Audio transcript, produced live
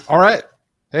All right.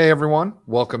 Hey, everyone.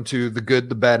 Welcome to The Good,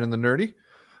 the Bad, and the Nerdy.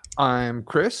 I'm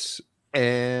Chris,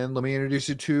 and let me introduce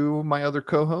you to my other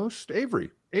co-host,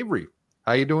 Avery. Avery,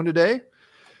 how you doing today?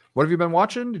 What have you been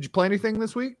watching? Did you play anything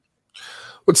this week?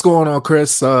 What's going on,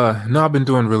 Chris? No, I've been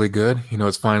doing really good.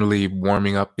 It's finally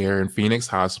warming up here in Phoenix,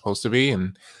 how it's supposed to be,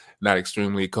 and not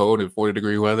extremely cold and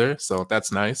 40-degree weather. So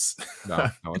that's nice. No,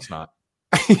 it's not.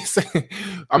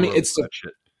 I mean,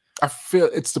 I feel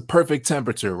it's the perfect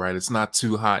temperature, right? It's not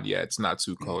too hot yet. It's not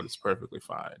too cold. It's perfectly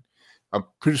fine. I'm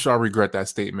pretty sure I'll regret that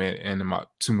statement in about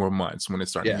 2 more months when it's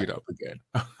starting to heat up again.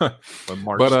 When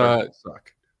March starts to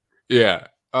suck. Yeah.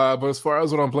 But as far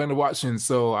as what I'm planning to watching,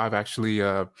 so I've actually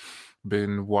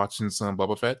been watching some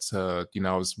Boba Fett. I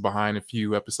was behind a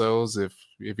few episodes. If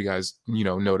you guys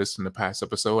noticed in the past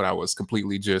episode, I was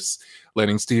completely just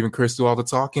letting Steve and Chris do all the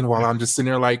talking while I'm just sitting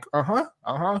there like,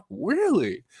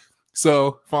 really?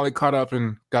 So finally caught up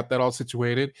and got that all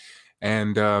situated.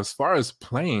 And as far as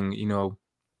playing, the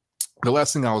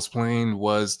last thing I was playing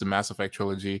was the Mass Effect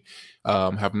trilogy.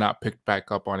 Have not picked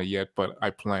back up on it yet, but I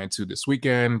plan to this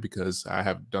weekend because I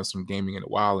haven't done some gaming in a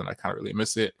while and I kind of really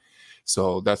miss it.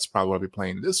 So that's probably what I'll be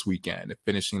playing this weekend and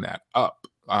finishing that up,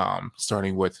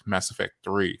 starting with Mass Effect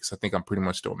 3, because I think I'm pretty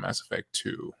much doing Mass Effect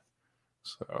 2.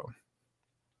 So,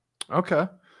 okay.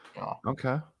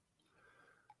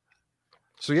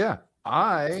 So yeah,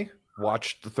 I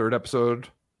watched the 3rd episode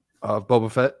of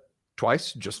Boba Fett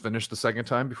twice. Just finished the 2nd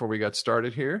time before we got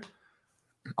started here.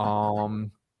 And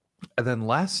then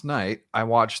last night I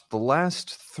watched the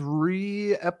last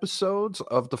 3 episodes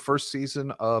of the 1st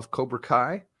season of Cobra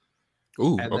Kai.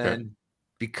 Ooh, and okay. then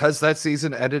because that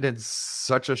season ended in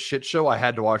such a shit show, I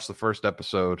had to watch the 1st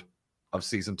episode of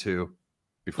season 2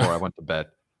 before I went to bed.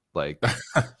 Like,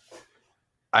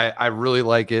 I really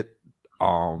like it.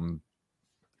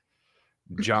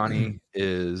 Johnny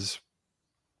is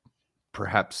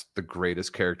perhaps the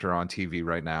greatest character on TV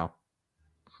right now.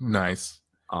 Nice.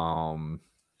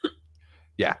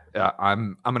 Yeah,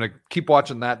 I'm gonna keep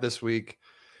watching that this week,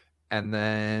 and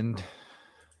then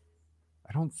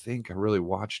I don't think I really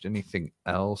watched anything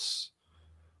else.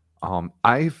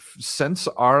 I've since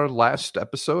our last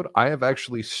episode, I have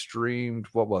actually streamed,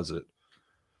 what was it,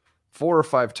 4 or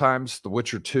 5 times The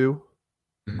Witcher 2.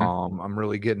 Mm-hmm. I'm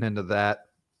really getting into that.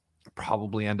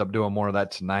 Probably end up doing more of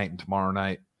that tonight and tomorrow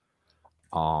night.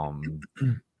 I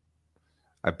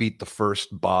beat the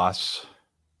first boss.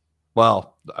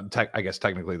 Well, I guess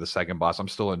technically the second boss. I'm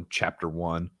still in chapter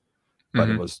 1, but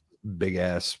it was big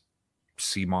ass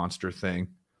sea monster thing.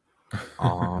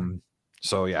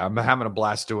 So yeah, I'm having a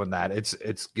blast doing that. It's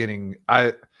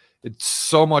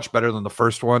so much better than the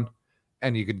first one,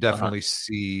 and you can definitely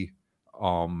see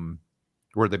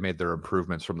where they made their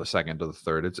improvements from the 2nd to the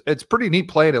 3rd. It's pretty neat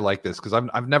playing it like this because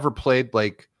I've never played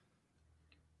like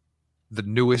the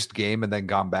newest game and then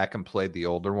gone back and played the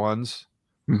older ones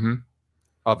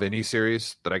of any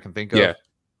series that I can think of.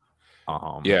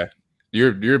 Yeah.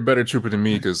 You're a better trooper than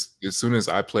me because as soon as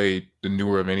I play the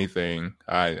newer of anything,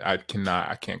 I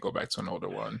can't go back to an older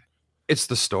one. It's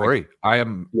the story.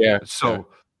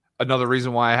 Another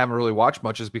reason why I haven't really watched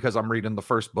much is because I'm reading the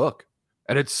 1st book.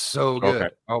 And it's so good.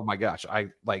 Okay. Oh my gosh.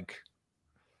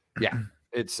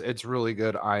 It's really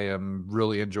good. I am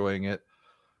really enjoying it.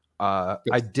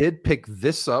 I did pick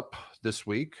this up this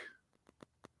week.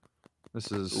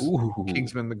 This is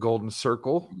Kingsman: The Golden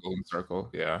Circle. Golden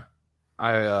Circle, yeah.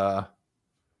 I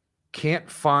can't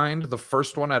find the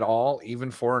 1st one at all,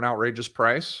 even for an outrageous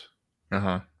price.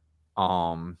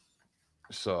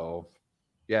 So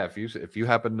yeah, if you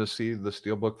happen to see the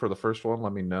steelbook for the 1st one,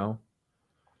 let me know.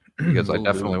 Because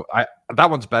that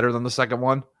one's better than the 2nd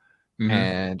one,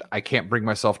 and I can't bring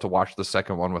myself to watch the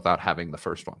 2nd one without having the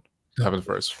 1st one. Having the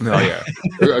 1st, no, yeah,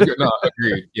 no,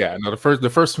 agreed. Yeah, no, the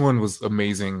first one was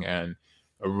amazing and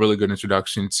a really good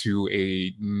introduction to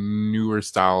a newer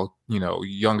style,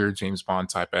 younger James Bond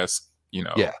type-esque,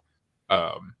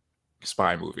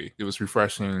 spy movie. It was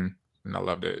refreshing, and I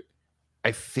loved it.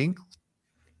 I think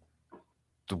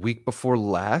the week before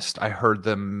last, I heard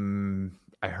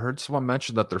someone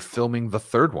mention that they're filming the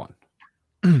 3rd one.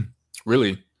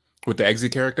 Really? With the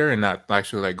exit character and not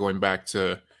actually like going back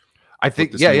to... I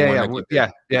think, yeah.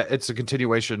 It's a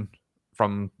continuation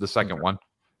from the 2nd one.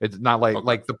 It's not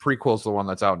like the prequel's the one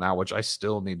that's out now, which I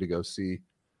still need to go see.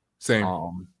 Same. As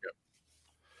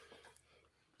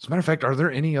a matter of fact, are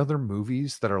there any other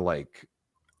movies that are like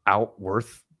out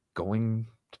worth going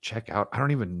to check out? I don't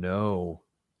even know.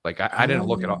 Like I didn't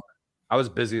look it up. I was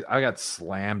busy. I got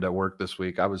slammed at work this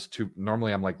week.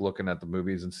 Normally I'm like looking at the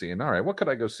movies and seeing, all right, what could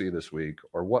I go see this week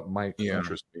or what might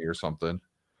interest me or something.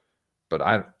 But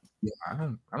I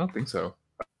don't think so.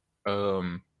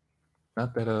 Not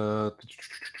Not that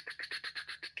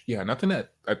yeah, nothing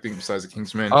that I think besides the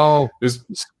Kingsman. Oh, there's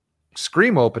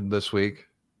Scream opened this week.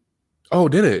 Oh,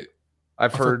 did it?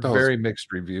 I've heard very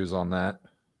mixed reviews on that.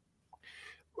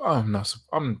 I'm not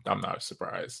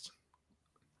surprised.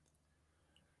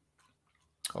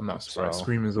 I'm not surprised. So,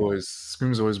 Scream has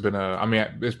always been a. I mean,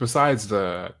 it's besides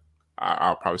the.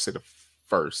 I'll probably say the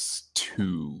first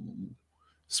two.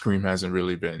 Scream hasn't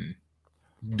really been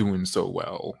doing so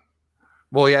well.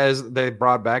 Well, yeah, they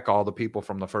brought back all the people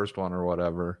from the first one or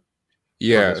whatever.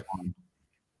 Yeah,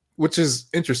 which is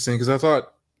interesting because I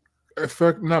thought, if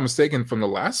I'm not mistaken, from the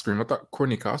last Scream, I thought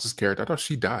Courtney Cox's character, I thought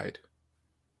she died.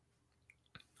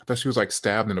 I thought she was like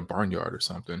stabbed in a barnyard or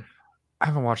something. I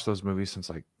haven't watched those movies since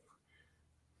like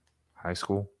high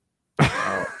school.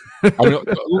 I mean,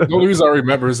 the only reason I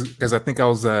remember is because I think I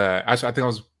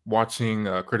was watching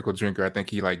Critical Drinker. I think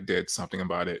he like did something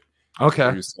about it. Okay,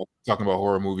 he was talking about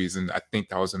horror movies, and I think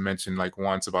that was a mention like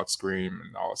once about Scream,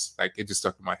 and all. Like it just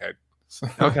stuck in my head.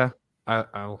 Okay,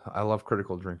 I love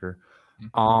Critical Drinker.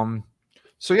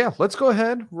 So yeah, let's go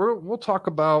ahead. We'll talk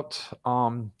about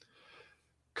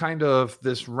kind of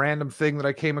this random thing that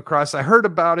I came across. I heard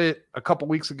about it a couple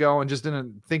weeks ago and just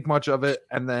didn't think much of it.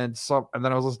 And then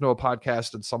I was listening to a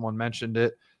podcast and someone mentioned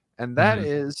it. And that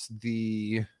is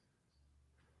the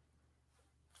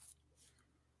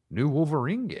new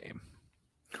Wolverine game.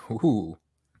 Ooh.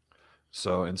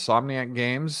 So Insomniac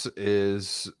Games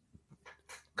is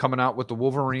coming out with the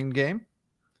Wolverine game.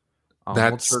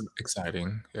 That's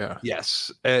exciting. Yeah. Yes.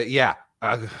 Yeah.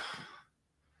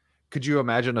 Could you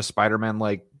imagine a Spider-Man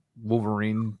like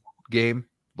Wolverine game?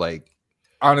 Like,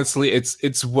 honestly,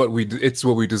 it's what we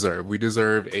deserve. We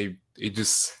deserve a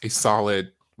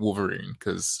solid Wolverine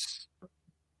because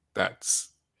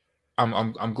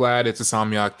I'm glad it's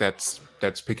Insomniac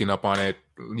that's picking up on it.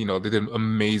 You know, they did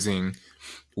amazing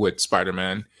with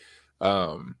Spider-Man,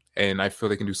 and I feel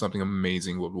they can do something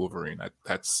amazing with Wolverine.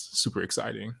 That's super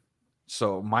exciting.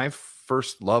 So my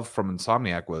first love from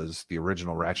Insomniac was the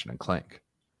original Ratchet and Clank.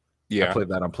 Yeah, I played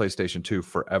that on PlayStation 2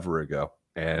 forever ago,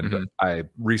 and I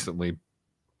recently,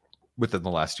 within the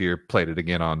last year, played it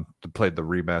again played the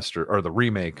remaster or the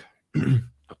remake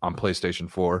on PlayStation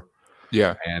 4.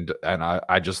 Yeah, and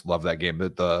I just love that game.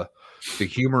 The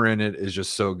humor in it is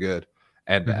just so good,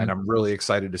 and I'm really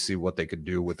excited to see what they could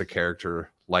do with a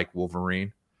character like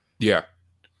Wolverine. Yeah.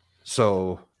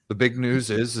 So the big news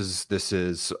is this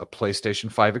is a PlayStation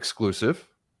 5 exclusive.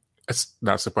 It's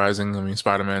not surprising. I mean,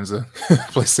 Spider-Man's a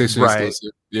PlayStation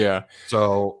exclusive. Yeah.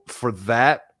 So for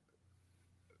that,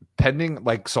 pending,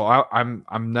 like, so I'm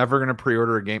never gonna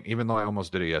pre-order a game, even though I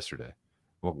almost did it yesterday.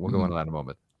 We'll go into that in a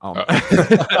moment.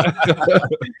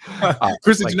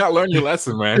 Chris, did you not learn your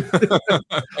lesson, man?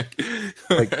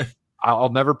 Like, I'll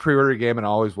never pre-order a game, and I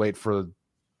always wait for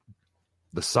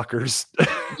the suckers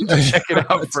to check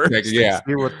it out first. Yeah,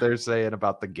 see what they're saying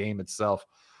about the game itself.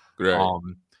 Right.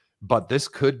 But this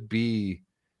could be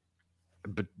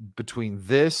between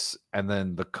this and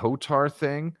then the Kotar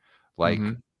thing. Like,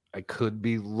 I could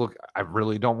be I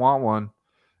really don't want one,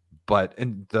 but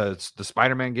in the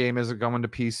Spider-Man game isn't going to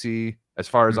PC as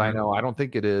far as I know. I don't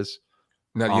think it is.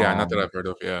 Not that I've heard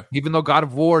of. Yeah, even though God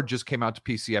of War just came out to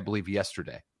PC, I believe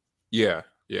yesterday. Yeah.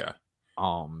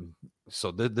 So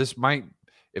this might,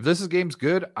 if this game's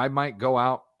good, I might go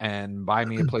out and buy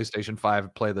me a PlayStation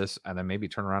 5, play this, and then maybe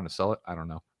turn around and sell it. I don't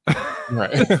know.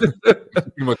 Right.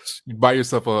 Pretty much buy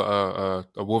yourself a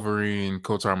Wolverine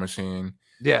Kotar machine.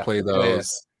 Yeah. Play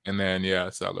those, and then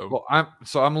sell them. Well, I'm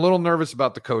a little nervous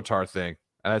about the Kotar thing,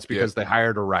 and that's because they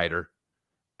hired a writer,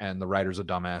 and the writer's a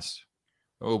dumbass.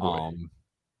 Oh boy.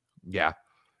 Yeah.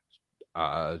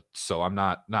 So I'm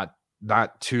not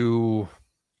too.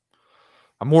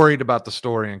 I'm worried about the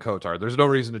story in Kotar. There's no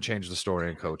reason to change the story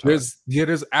in Kotar.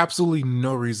 There's absolutely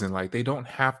no reason. Like, they don't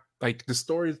have, like, the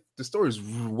story is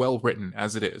well written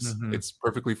as it is. It's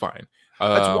perfectly fine.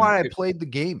 That's why I played the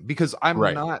game, because I'm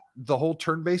not the whole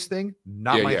turn-based thing,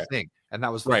 not my thing. And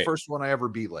that was the first one I ever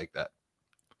beat like that.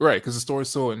 Right, because the story is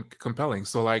so compelling.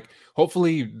 So, like,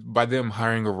 hopefully by them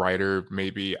hiring a writer,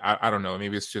 maybe, I don't know,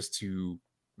 maybe it's just to,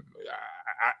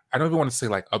 I don't even want to say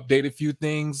like update a few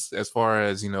things as far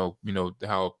as, you know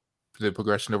how the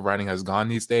progression of writing has gone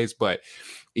these days. But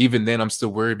even then, I'm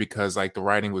still worried because, like, the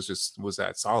writing was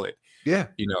that solid. Yeah.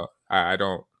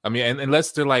 I mean,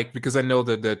 unless they're like, because I know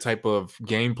that the type of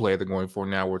gameplay they're going for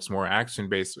now, where it's more action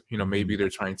based, maybe they're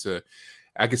trying to,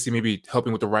 I can see maybe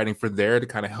helping with the writing for there to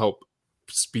kind of help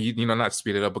speed, not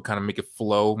speed it up, but kind of make it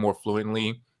flow more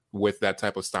fluently with that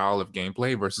type of style of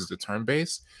gameplay versus the turn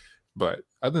based. But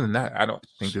other than that, I don't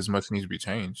think there's much needs to be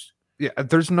changed. Yeah,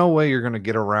 there's no way you're going to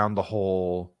get around the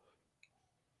whole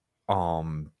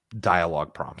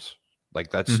dialogue prompts.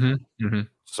 Like that's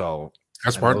so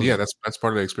that's part. That's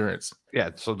part of the experience.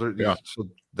 Yeah, so so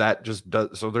that just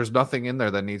does. So there's nothing in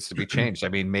there that needs to be changed. I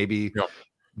mean, maybe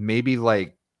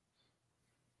like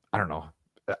I don't know,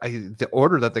 the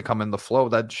order that they come in, the flow,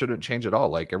 that shouldn't change at all.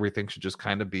 Like everything should just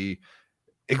kind of be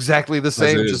exactly the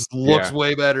same. Just looks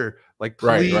way better. Like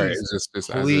please, right. It's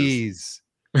just please.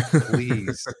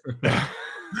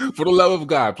 For the love of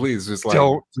God, please just like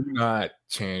do not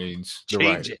change the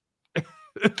writing.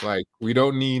 Like we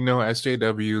don't need no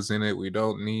SJWs in it. We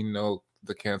don't need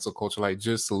the cancel culture. Like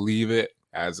just leave it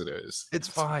as it is. It's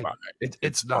fine.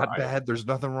 It's not bad. There's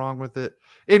nothing wrong with it.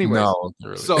 Anyways, no,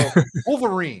 really. So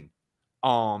Wolverine,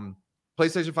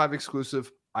 PlayStation 5 exclusive.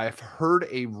 I've heard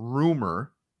a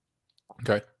rumor,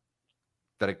 that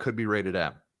it could be rated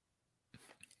M.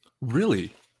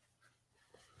 Really?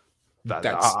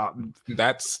 I'm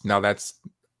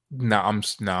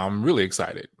really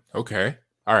excited. Okay,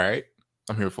 all right,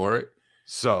 I'm here for it.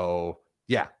 So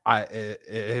yeah,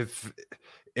 if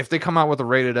they come out with a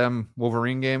rated M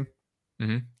Wolverine game,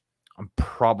 I'm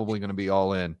probably going to be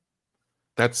all in.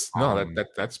 That's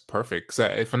that's perfect. 'Cause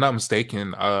if I'm not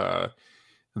mistaken, the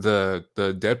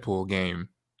Deadpool game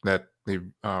that they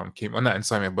came, well, not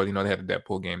Insomniac, but they had a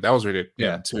Deadpool game that was rated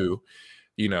M too.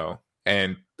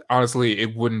 And honestly,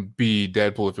 it wouldn't be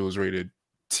Deadpool if it was rated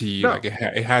T. No. Like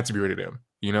it had to be rated M.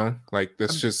 Like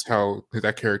that's just how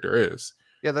that character is.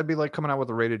 Yeah, that'd be like coming out with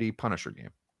a rated E Punisher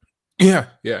game. Yeah,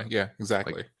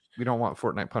 exactly. Like, we don't want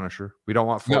Fortnite Punisher. We don't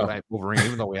want Fortnite Wolverine,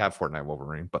 even though we have Fortnite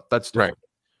Wolverine. But that's different. Right.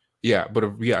 Yeah, but a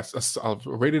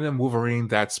rated M Wolverine,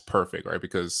 that's perfect, right?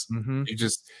 Because you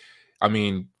just, I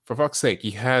mean, for fuck's sake, he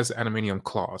has adamantium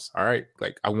claws. All right,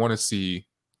 like I want to see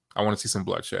some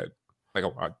bloodshed. Like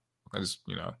I just,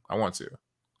 I want to see.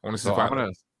 So I'm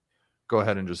gonna go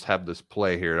ahead and just have this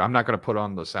play here. I'm not gonna put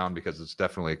on the sound because it's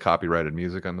definitely copyrighted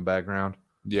music on the background.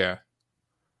 Yeah,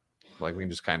 like we can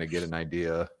just kind of get an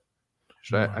idea.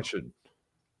 I should.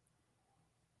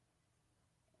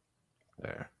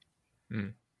 There.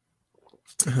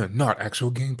 Not actual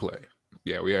gameplay.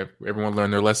 Yeah, everyone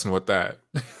learned their lesson with that.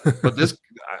 But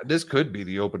this could be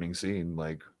the opening scene.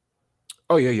 Like,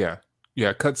 oh yeah.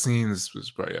 Cutscenes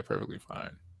was probably perfectly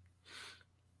fine.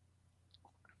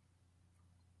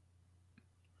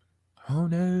 Oh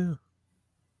no,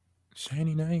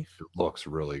 shiny knife. It looks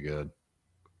really good.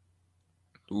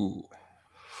 Ooh.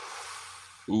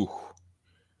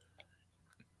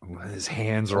 His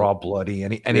hands are all bloody,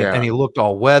 and he looked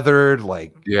all weathered.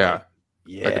 Like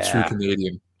like a true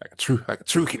Canadian, like a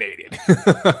true Canadian.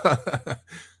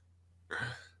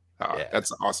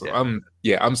 That's awesome.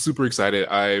 I'm super excited.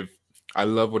 I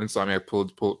love what Insomniac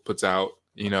puts out.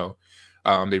 They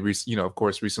of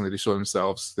course recently they showed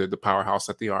themselves the powerhouse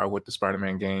that they are with the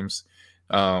Spider-Man games,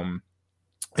 and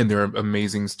their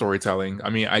amazing storytelling. I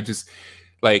mean, I just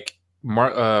like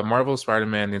Marvel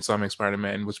Spider-Man, Insomniac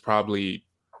Spider-Man was probably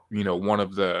one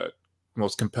of the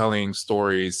most compelling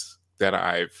stories that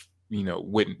I've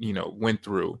went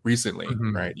through recently,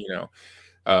 right?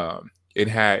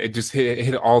 It just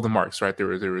hit all the marks, right? There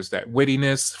was that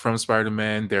wittiness from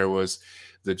Spider-Man. There was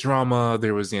the drama.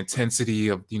 There was the intensity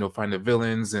of finding the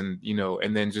villains, and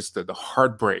and then just the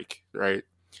heartbreak, right?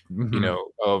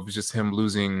 Of just him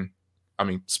losing. I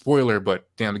mean, spoiler, but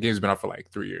damn, the game's been out for like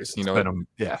 3 years.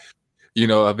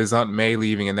 Of his Aunt May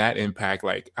leaving and that impact.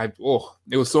 Like it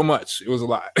was so much. It was a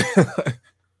lot.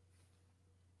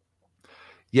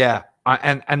 Yeah,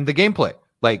 and the gameplay,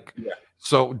 like. Yeah.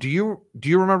 So do you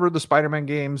remember the Spider-Man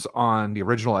games on the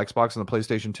original Xbox and the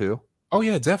PlayStation 2? Oh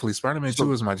yeah, definitely. Spider-Man 2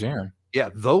 was my jam. Yeah,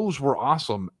 those were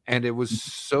awesome, and it was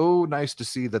so nice to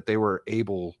see that they were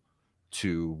able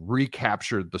to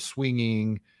recapture the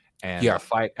swinging and the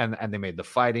fight, and they made the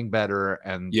fighting better,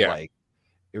 and like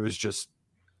it was just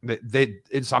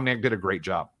Insomniac did a great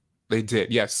job. They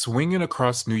did. Yeah, swinging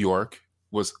across New York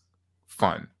was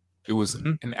fun. It was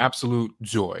an absolute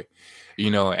joy,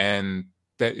 and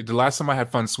that the last time I had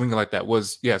fun swinging like that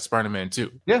was Spider-Man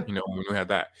 2. Yeah, when we had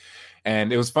that,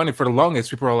 and it was funny for the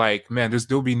longest. People were like, "Man,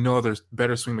 there'll be no other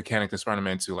better swing mechanic than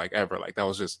Spider-Man 2 like ever." Like that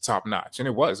was just top notch, and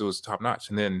it was top notch.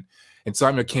 And then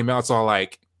Insomniac came out, it's all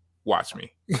like, "Watch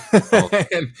me."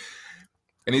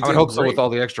 And I would hope so with all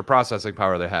the extra processing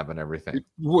power they have and everything.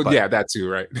 Yeah, that too,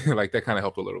 right? Like that kind of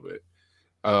helped a little bit.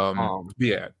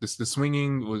 The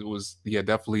swinging was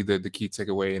definitely the key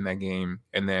takeaway in that game,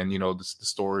 and then the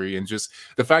story and just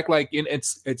the fact like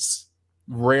it's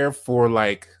rare for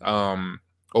like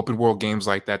open world games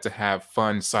like that to have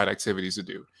fun side activities to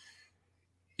do.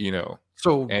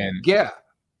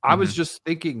 I was just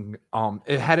thinking,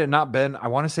 had it not been, I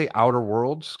want to say Outer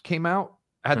Worlds came out.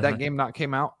 Had that game not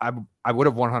came out, I would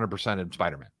have 100%ed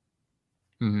Spider-Man.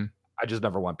 I just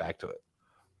never went back to it.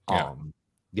 Yeah.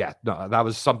 Yeah, no, that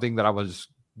was something that I was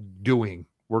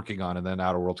working on, and then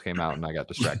Outer Worlds came out and I got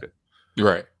distracted.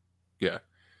 Right. Yeah.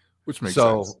 Which makes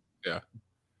sense. Yeah.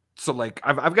 So like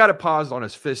I've got it paused on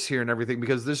his fists here and everything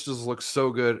because this just looks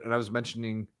so good. And I was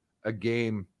mentioning a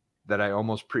game that I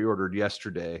almost pre-ordered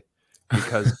yesterday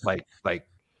because like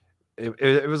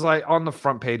it was like on the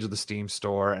front page of the Steam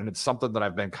store, and it's something that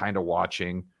I've been kind of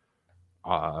watching.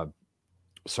 So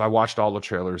I watched all the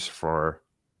trailers for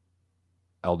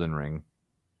Elden Ring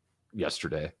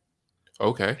yesterday.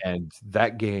 Okay. And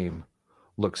that game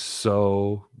looks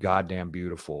so goddamn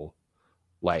beautiful.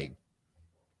 Like,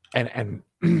 and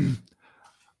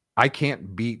I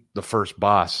can't beat the first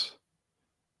boss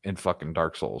in fucking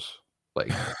Dark Souls. Like,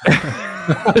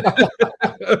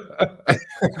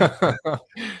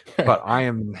 but I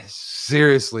am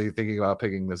seriously thinking about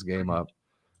picking this game up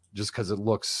just because it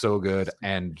looks so good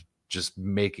and just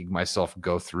making myself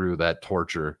go through that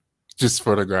torture. Just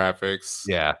for the graphics.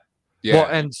 Yeah. Yeah. Well,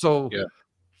 and so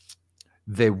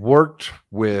they worked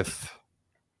with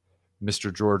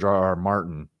Mr. George R.R.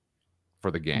 Martin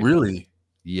for the game. Really?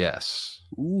 Yes.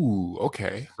 Ooh,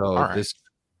 okay. So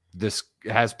this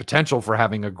has potential for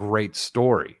having a great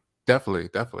story. Definitely.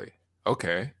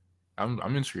 Okay.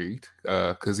 I'm intrigued.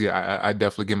 Because I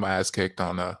definitely get my ass kicked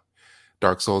on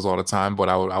Dark Souls all the time, but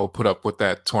I will put up with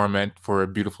that torment for a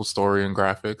beautiful story and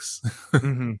graphics.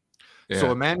 Mm-hmm. Yeah.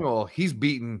 So Emmanuel, he's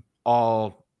beaten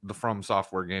all the From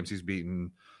Software games. He's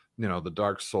beaten, the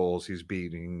Dark Souls. He's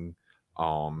beating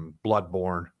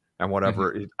Bloodborne and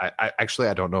whatever.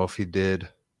 I don't know if he did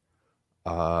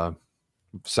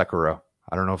Sekiro.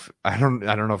 I don't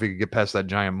know if he could get past that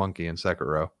giant monkey in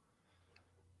Sekiro.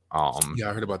 Yeah,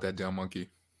 I heard about that damn monkey.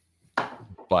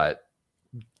 But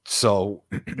so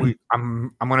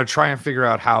I'm gonna try and figure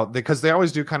out how, because they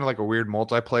always do kind of like a weird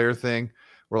multiplayer thing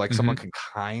where like someone can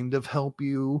kind of help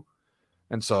you,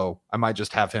 and so I might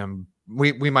just have him.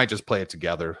 We might just play it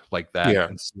together like that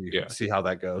and see how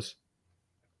that goes.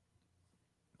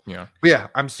 Yeah, but yeah,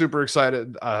 I'm super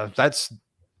excited.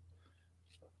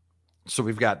 So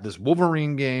we've got this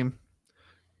Wolverine game,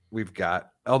 we've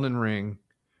got Elden Ring,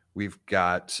 we've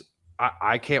got.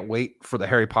 I can't wait for the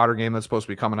Harry Potter game that's supposed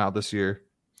to be coming out this year.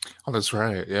 Oh, that's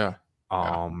right. Yeah.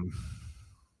 I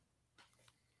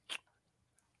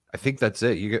think that's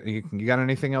it. You got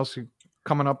anything else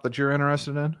coming up that you're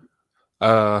interested in?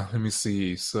 Let me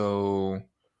see. So,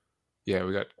 yeah,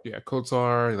 we got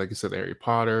KOTOR, like you said, the Harry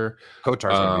Potter.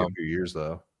 KOTOR's gonna be a few years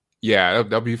though. Yeah,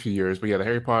 that'll be a few years. But yeah, the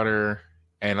Harry Potter,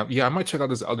 and I might check out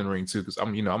this Elden Ring too because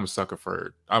I'm a sucker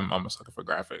for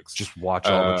graphics. Just watch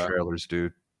all the trailers,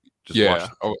 dude. Just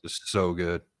watch. It's so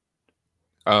good.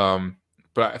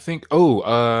 But I think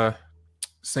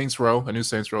Saints Row, a new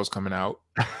Saints Row is coming out.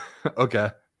 Okay.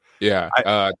 Yeah.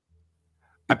 I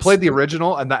played the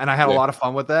original and I had a lot of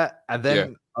fun with that. And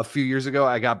then a few years ago,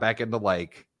 I got back into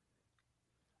like,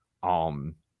 I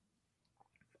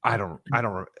don't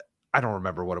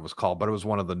remember what it was called, but it was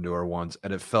one of the newer ones,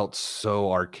 and it felt so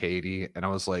arcadey. And I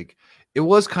was like, it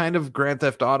was kind of Grand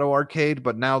Theft Auto arcade,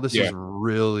 but now this is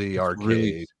really arcade.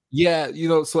 Really, yeah,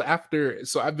 so I've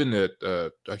been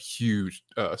a huge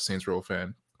Saints Row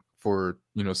fan for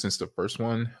since the first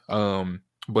one.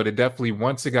 But it definitely,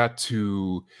 once it got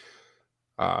to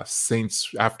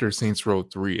after Saints Row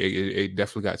 3, it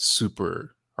definitely got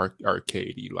super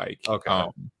arcadey. Like,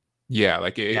 yeah,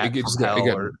 like it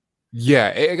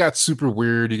got super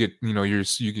weird. You get you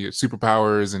get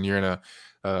superpowers, and you're in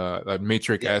a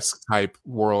Matrix-esque type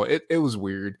world. It was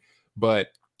weird, but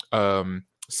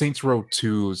Saints Row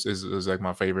 2 is like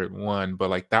my favorite one. But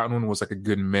like that one was like a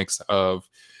good mix of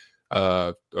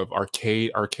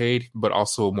arcade, but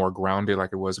also more grounded,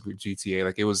 like it was with GTA.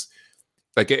 Like it was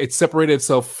like it separated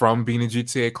itself from being a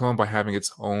GTA clone by having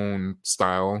its own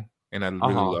style, and I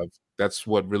really love. That's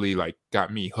what really like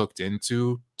got me hooked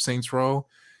into Saints Row.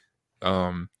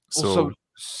 So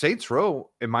Saints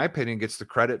Row, in my opinion, gets the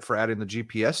credit for adding the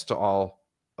GPS to all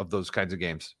of those kinds of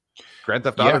games. Grand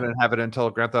Theft Auto didn't have it until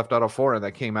Grand Theft Auto 4, and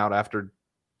that came out after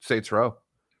Saints Row.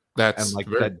 That's like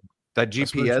that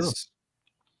GPS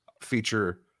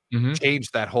feature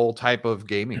changed that whole type of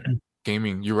gaming.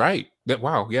 You're right.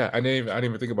 Yeah, I didn't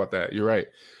even think about that. You're right.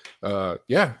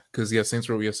 Because Saints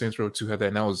Row 2 had that,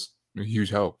 and that was a huge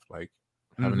help. Like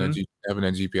having that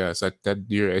GPS, that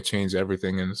year it changed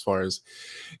everything. And as far as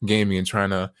gaming and trying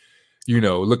to,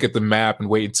 look at the map and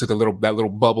wait until that little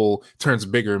bubble turns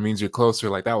bigger, means you're closer.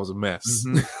 Like that was a mess.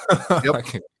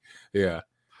 Yep. Yeah.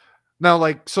 Now,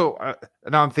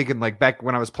 now I'm thinking like back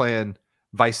when I was playing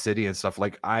Vice City and stuff.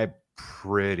 Like I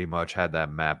pretty much had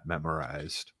that map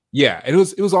memorized. Yeah, and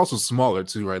it was also smaller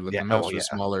too, right? Like Yeah. the Oh maps were yeah.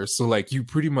 smaller, so like you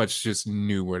pretty much just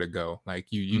knew where to go. Like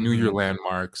you knew your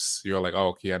landmarks. You're like, oh,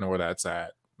 okay, I know where that's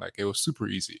at. Like it was super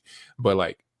easy. But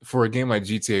like for a game like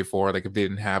GTA 4, like if they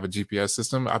didn't have a GPS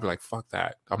system, I'd be like, fuck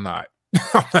that. I'm not.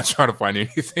 I'm not trying to find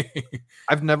anything.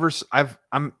 I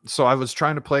was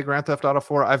trying to play Grand Theft Auto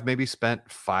 4. I've maybe spent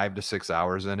 5 to 6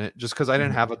 hours in it just because I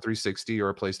didn't have a 360 or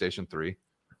a PlayStation 3.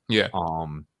 Yeah.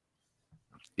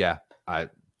 Yeah. I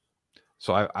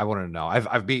wanted to know.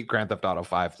 I've beat Grand Theft Auto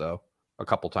 5 though a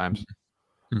couple times.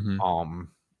 Mm-hmm.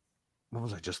 What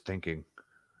was I just thinking?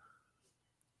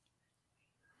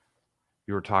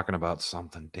 You were talking about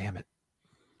something. Damn it.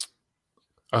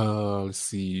 Let's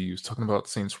see. He was talking about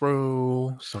Saints Row.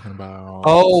 He was talking about.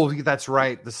 Oh, that's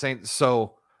right. The Saints.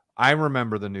 So I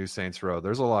remember the new Saints Row.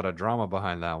 There's a lot of drama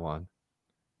behind that one.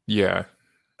 Yeah.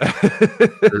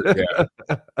 Yeah.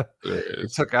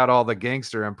 It took out all the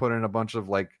gangster and put in a bunch of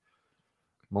like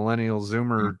millennial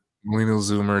Zoomer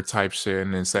type shit,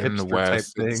 and then set in the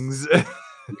West type things.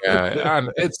 Yeah,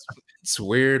 it's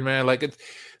weird, man. Like it's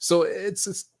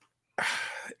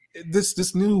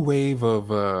this new wave of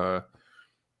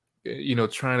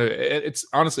trying to. It's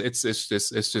honestly it's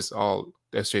just all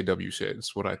SJW shit.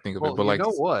 It's what I think of it. But you like,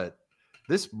 know what?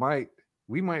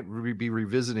 We might be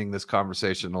revisiting this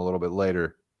conversation a little bit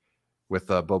later with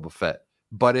Boba Fett.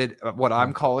 But what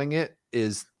I'm calling it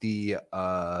is the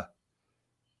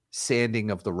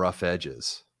sanding of the rough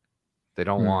edges. They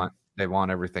don't want. They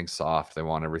want everything soft. They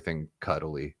want everything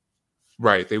cuddly.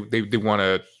 Right. They want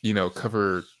to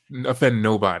offend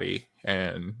nobody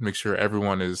and make sure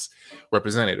everyone is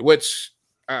represented. Which,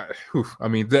 I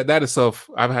mean, that itself.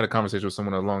 I've had a conversation with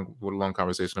someone a long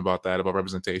conversation about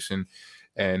representation,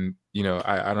 and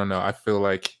I don't know. I feel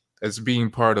like as being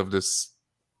part of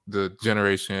the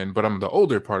generation, but I'm the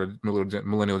older part of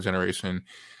millennial generation.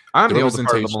 I'm the older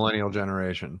part of the millennial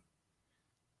generation.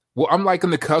 Well, I'm like in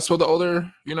the cusp of the older,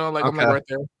 I'm like right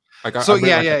there. Like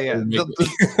yeah.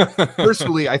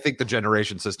 Personally, I think the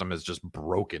generation system is just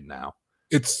broken now.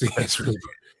 It's really,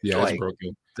 it's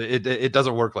broken. It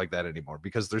doesn't work like that anymore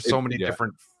because there's so many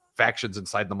different factions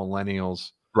inside the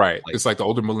millennials. Right. It's like the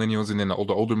older millennials and then the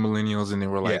older millennials, and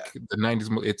then we're like the 90s.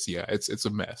 It's a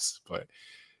mess. But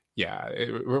yeah,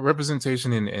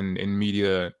 representation in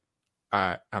media.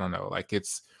 I don't know. Like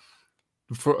it's.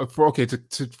 For okay, to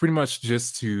pretty much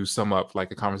just to sum up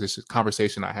like a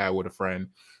conversation I had with a friend,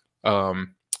 the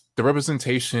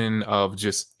representation of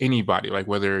just anybody, like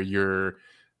whether you're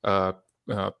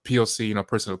POC,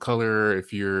 person of color,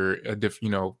 if you're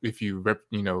if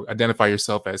you identify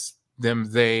yourself as them,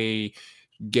 they,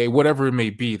 gay, whatever it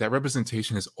may be, that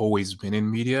representation has always been in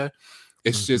media.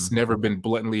 It's just never been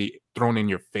bluntly thrown in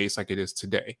your face like it is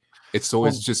today. It's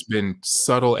always just been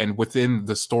subtle and within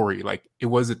the story. Like it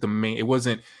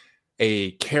wasn't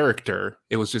a character.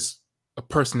 It was just a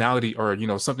personality or,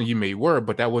 something you may were,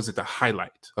 but that wasn't the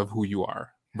highlight of who you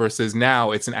are. Versus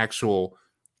now it's an actual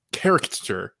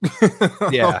caricature.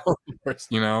 Yeah.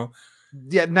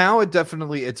 Yeah. Now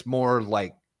it's more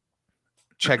like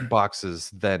check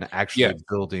boxes than actually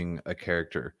building a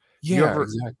character. Yeah,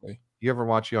 exactly. You ever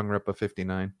watch Young Rippa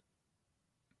 59?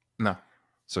 No.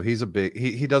 So he's a big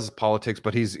he does politics,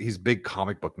 but he's big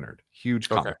comic book nerd, huge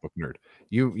comic book nerd.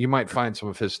 You might find some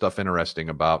of his stuff interesting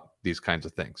about these kinds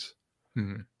of things.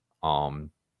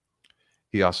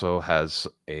 He also has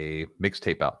a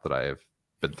mixtape out that I have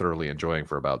been thoroughly enjoying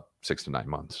for about 6 to 9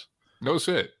 months. No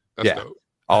shit. That's dope.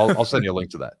 I'll send you a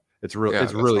link to that. It's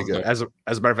really good. As a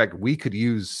matter of fact, we could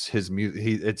use his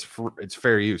music. It's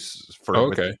fair use for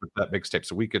with that mixtape,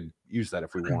 so we could use that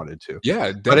if we wanted to.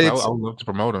 Yeah, but I would love to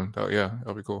promote him. Yeah,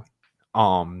 that'll be cool.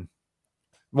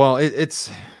 Well,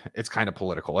 it's kind of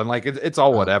political and like it's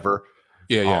all whatever.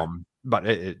 But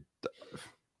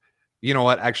you know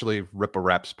what? Actually, Rippa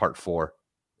Raps Part 4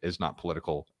 is not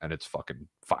political and it's fucking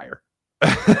fire.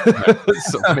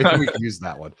 So maybe we can use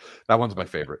that one. That one's my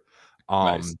favorite.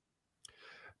 Nice.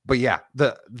 But yeah,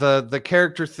 the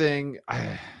character thing.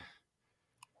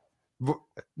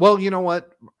 Well, you know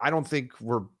what? I don't think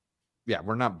we're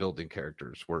not building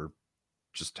characters. We're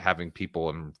just having people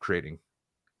and creating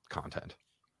content.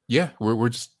 Yeah, we're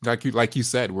just like you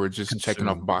said, we're just checking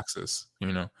off boxes.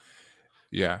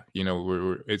 Yeah,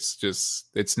 it's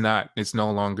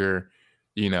no longer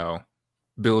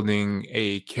building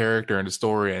a character and a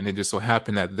story, and it just so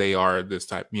happened that they are this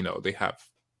type. They have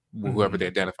whoever they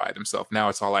identify themselves. Now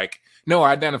it's all like, no,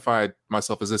 I identified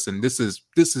myself as this, and this is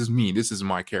me. This is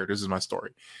my character. This is my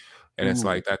story. And it's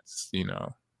like that's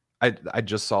I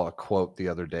just saw a quote the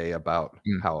other day about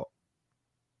how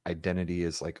identity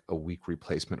is like a weak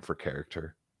replacement for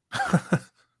character.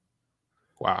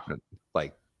 Wow.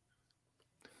 Like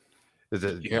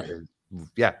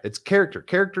Yeah, it's character.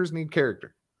 Characters need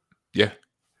character. Yeah.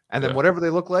 And then whatever they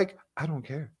look like, I don't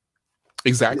care.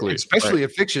 Exactly. Especially in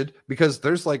fiction, because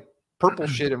there's like purple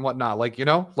shit and whatnot, like,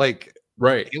 like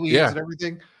aliens and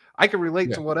everything. I can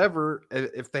relate to whatever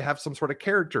if they have some sort of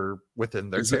character within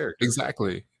their character.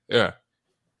 Exactly. Yeah.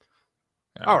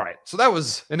 All right. So that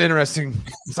was an interesting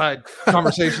side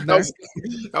conversation there.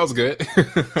 That was good.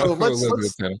 So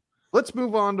let's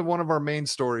move on to one of our main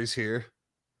stories here.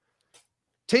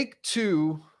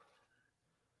 Take-Two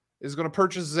is going to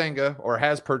purchase Zynga, or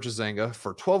has purchased Zynga,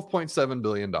 for $12.7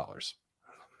 billion.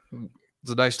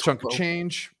 It's a nice chunk of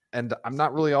change, and I'm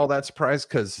not really all that surprised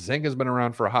because Zynga's been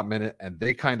around for a hot minute, and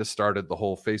they kind of started the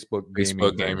whole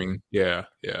Facebook gaming. Yeah.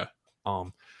 I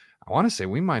want to say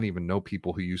we might even know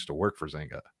people who used to work for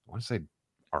Zynga. I want to say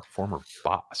our former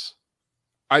boss.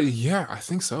 I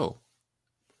think so.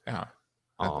 Yeah,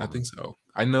 I think so.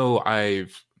 I know I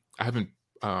haven't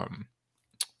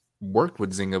worked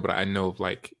with Zynga, but I know,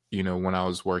 like, when I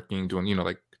was working doing,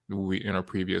 like in our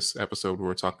previous episode, we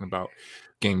were talking about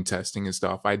game testing and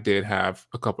stuff. I did have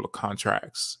a couple of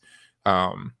contracts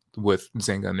with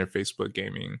Zynga and their Facebook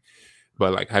gaming,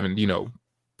 but like haven't,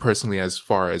 personally, as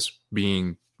far as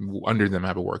being under them, I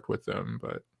haven't worked with them.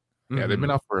 But yeah, they've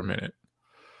been out for a minute.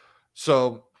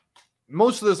 So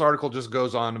most of this article just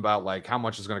goes on about like how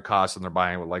much it's going to cost, and they're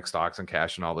buying with like stocks and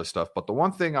cash and all this stuff. But the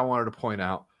one thing I wanted to point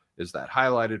out is that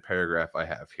highlighted paragraph I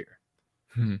have here.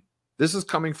 This is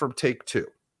coming from Take-Two.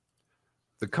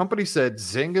 The company said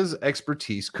Zynga's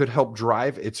expertise could help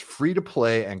drive its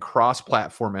free-to-play and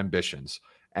cross-platform ambitions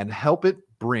and help it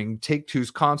bring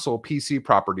Take-Two's console PC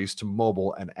properties to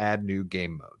mobile and add new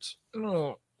game modes.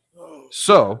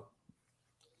 So,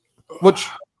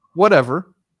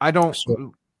 whatever. I don't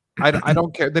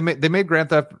care. They made Grand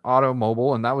Theft Auto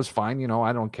Mobile, and that was fine.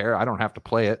 I don't care. I don't have to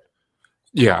play it.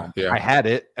 Yeah. I had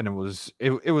it, and it was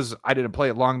I didn't play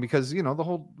it long because the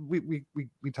whole we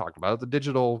talked about it. The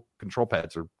digital control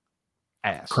pads are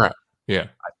ass crap. Yeah,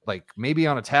 like maybe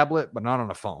on a tablet, but not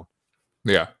on a phone.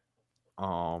 Yeah.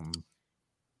 But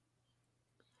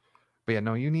yeah,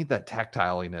 no, you need that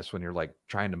tactileness when you're like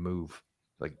trying to move.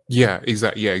 Like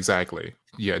exactly.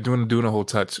 Yeah, doing a whole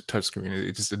touch screen,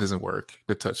 it doesn't work.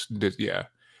 The touch, yeah.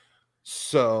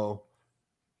 So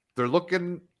they're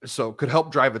looking, so could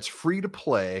help drive its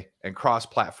free-to-play and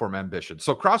cross-platform ambition.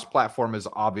 So cross-platform is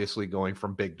obviously going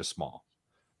from big to small.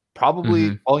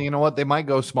 Probably, well, you know what? They might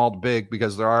go small to big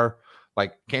because there are,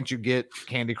 like, can't you get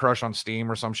Candy Crush on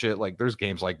Steam or some shit? Like, there's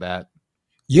games like that.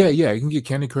 Yeah, you can get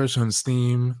Candy Crush on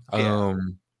Steam.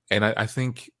 And I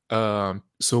think,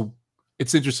 so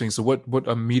it's interesting. So what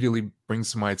immediately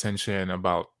brings to my attention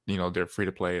about, their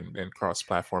free-to-play and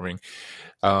cross-platforming,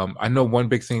 I know one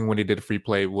big thing when they did free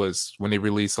play was when they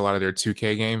released a lot of their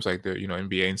 2K games, like the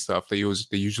NBA and stuff. They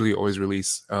usually always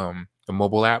release a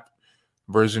mobile app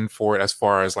version for it, as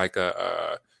far as like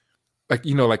a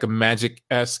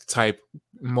Magic-esque type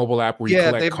mobile app where you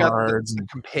collect cards. Got the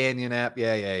companion app.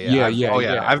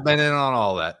 Yeah. I've been in on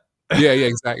all that. Yeah,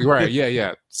 exactly. Right.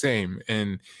 Yeah. Same.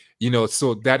 And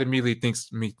so that immediately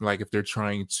thinks me like if they're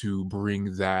trying to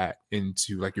bring that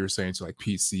into, like you were saying, to like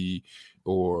PC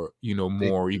or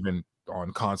more even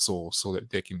on console, so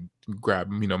that they can grab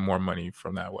more money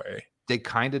from that way. They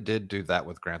kind of did do that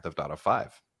with Grand Theft Auto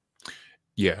 5.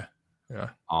 Yeah.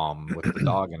 With the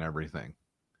dog and everything,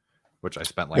 which I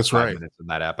spent like 5 minutes in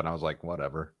that app, and I was like,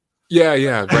 whatever.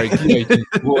 Yeah, right.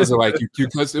 What was it like?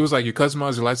 It was like you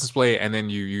customize your license plate, and then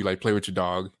you like play with your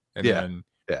dog, and then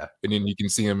you can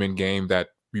see them in game that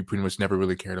you pretty much never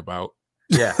really cared about.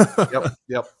 Yeah.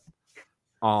 Yep.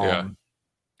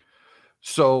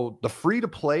 So the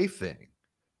free-to-play thing,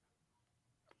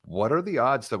 what are the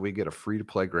odds that we get a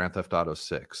free-to-play Grand Theft Auto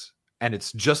 6? And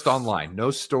it's just online,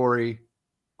 no story.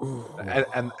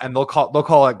 And they'll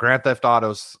call it Grand Theft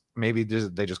Autos. Maybe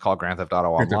they just call it Grand Theft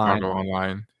Auto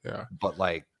Online. Yeah. But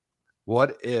like,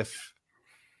 what if?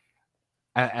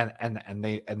 And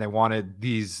they wanted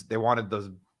those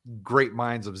great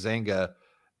minds of Zynga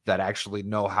that actually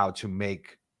know how to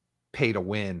make pay to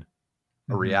win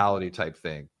a reality type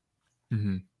thing.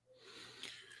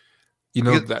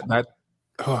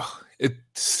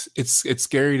 It's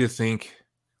scary to think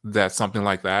that something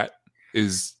like that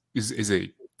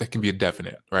that can be a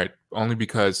definite, right? Only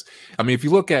because, I mean, if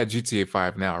you look at GTA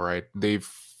 5 now, right, they've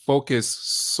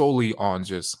focused solely on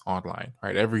just online,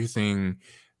 right? Everything,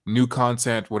 new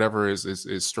content, whatever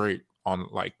is straight on,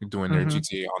 like, doing their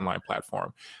GTA Online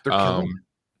platform. They're killing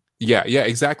yeah,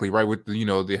 exactly, right? With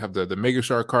they have the Mega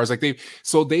Shark cars, like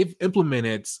they've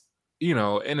implemented, in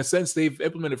a sense, they've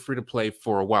implemented free to play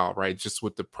for a while, right? Just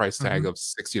with the price tag of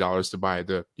 $60 to buy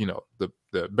the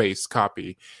the base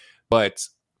copy. But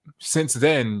since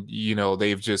then,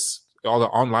 they've just all the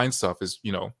online stuff is,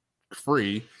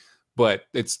 free, but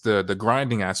it's the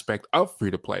grinding aspect of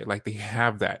free to play. Like they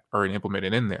have that already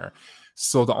implemented in there.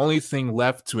 So the only thing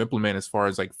left to implement as far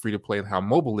as like free to play and how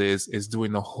mobile is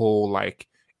doing the whole like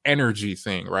energy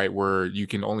thing, right? Where you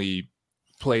can only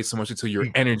play so much until your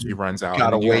energy runs out.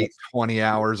 Gotta wait 20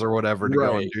 hours or whatever to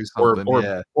go and do something.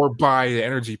 Or buy the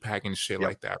energy pack and shit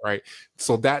like that, right?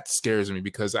 So that scares me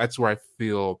because that's where I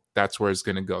feel that's where it's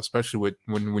gonna go, especially with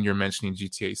when you're mentioning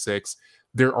GTA 6.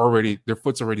 Their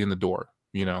foot's already in the door,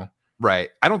 Right.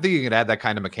 I don't think you can add that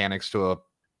kind of mechanics to a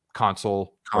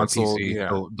console or PC,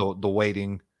 the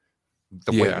waiting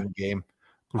game.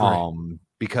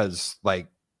 Because like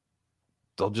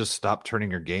they'll just stop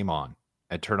turning your game on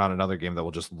and turn on another game that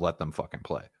will just let them fucking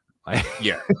play.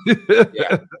 Yeah.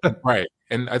 Right.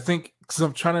 And I think because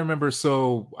I'm trying to remember,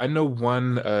 so I know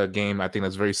one game I think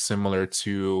that's very similar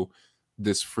to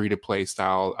this free to play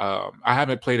style. I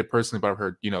haven't played it personally, but I've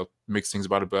heard mixed things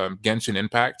about it. Genshin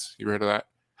Impact. You heard of that?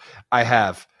 I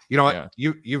have. You know what?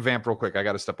 You vamp real quick. I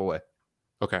got to step away.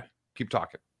 Okay. Keep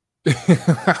talking.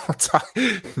 I'll talk.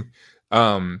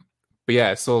 But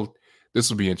yeah, so this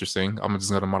will be interesting. I'm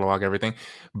just gonna monologue everything.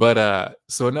 But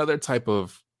so another type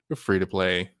of free to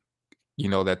play,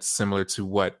 that's similar to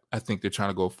what I think they're trying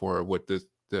to go for with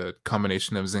the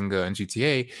combination of Zynga and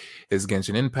GTA is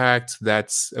Genshin Impact.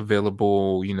 That's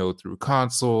available, through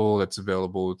console. That's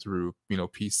available through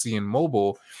PC and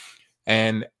mobile.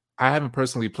 And I haven't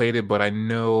personally played it, but I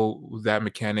know that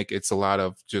mechanic. It's a lot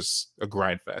of just a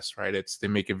grind fest, right? They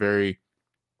make it very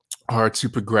hard to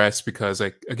progress because,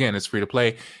 like, again, it's free to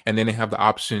play, and then they have the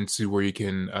option to where you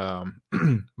can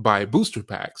buy booster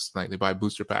packs. Like they buy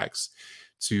booster packs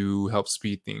to help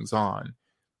speed things on.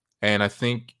 And I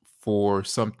think for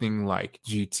something like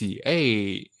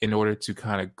GTA, in order to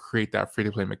kind of create that free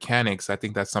to play mechanics, I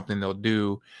think that's something they'll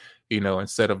do.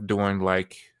 Instead of doing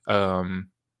like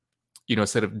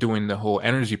instead of doing the whole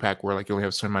energy pack where like you only have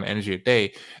a certain amount of energy a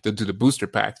day, they'll do the booster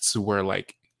packs to where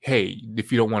like, hey,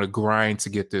 if you don't want to grind to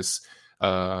get this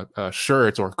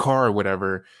shirt or car or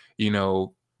whatever,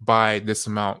 buy this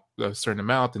amount, a certain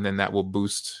amount, and then that will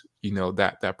boost,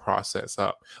 that process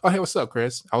up. Oh, hey, what's up,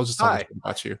 Chris? I was just talking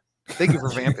about you. Thank you for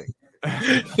vamping.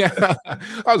 Yeah,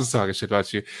 I was just talking shit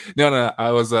about you. No,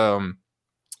 I was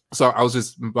so I was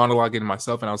just monologuing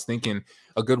myself, and I was thinking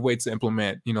a good way to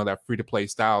implement, that free to play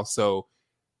style. So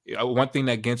one thing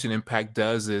that Genshin Impact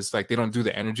does is like they don't do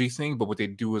the energy thing, but what they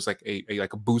do is like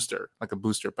a booster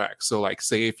pack. So like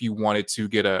say if you wanted to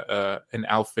get an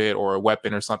outfit or a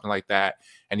weapon or something like that,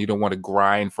 and you don't want to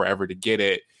grind forever to get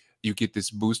it, you get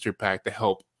this booster pack to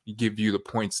help give you the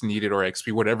points needed or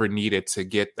XP, whatever needed to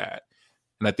get that.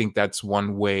 And I think that's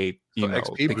one way,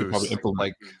 XP they could probably implement.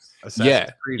 Like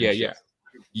Assassin's Creed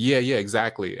Yeah,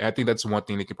 exactly. I think that's one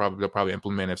thing they'll probably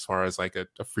implement as far as like a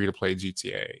free to play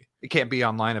GTA. It can't be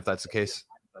online if that's the case.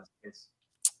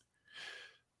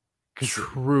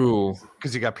 True.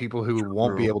 Because you got people who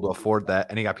won't be able to afford that,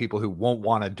 and you got people who won't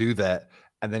want to do that,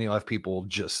 and then you'll have people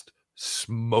just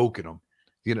smoking them.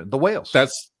 The whales.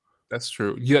 That's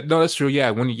true. Yeah, no, that's true.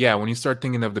 Yeah, when you start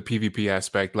thinking of the PvP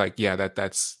aspect, like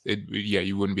that's it. Yeah,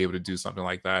 you wouldn't be able to do something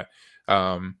like that.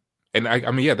 And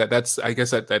I mean, that's I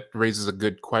guess that raises a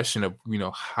good question of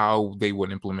how they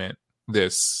would implement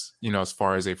this, as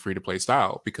far as a free to play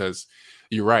style, because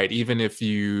you're right. Even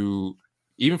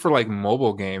for like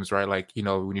mobile games, right? Like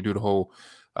when you do the whole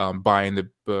buying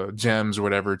the gems or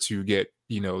whatever to get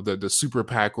the super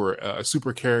pack or a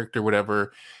super character,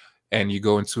 whatever, and you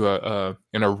go into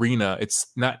an arena, it's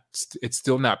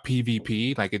still not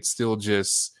PvP. Like it's still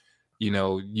just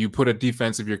you put a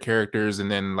defense of your characters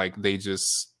and then like they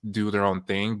just do their own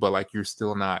thing, but like you're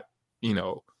still not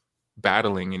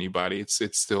battling anybody.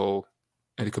 It's still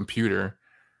at a computer.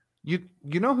 You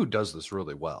know who does this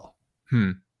really well?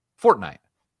 Fortnite.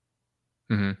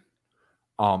 Mm-hmm.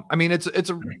 I mean it's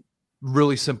a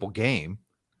really simple game,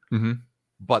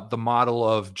 but the model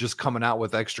of just coming out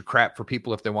with extra crap for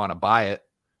people if they want to buy it,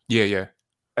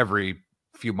 every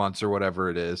few months or whatever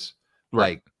it is.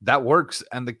 Right. Like that works,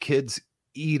 and the kids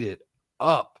eat it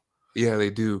up. Yeah, they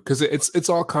do, because it's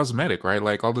all cosmetic, right?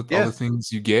 Like all the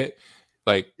things you get,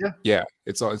 like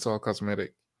it's all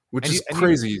cosmetic, which is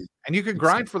crazy. And you can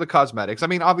grind for the cosmetics. I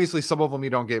mean, obviously, some of them you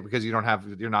don't get because you're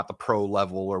not the pro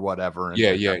level or whatever. And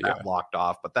that locked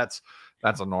off. But that's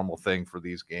a normal thing for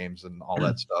these games and all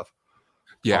that stuff.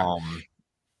 Yeah.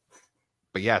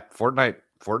 But yeah,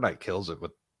 Fortnite kills it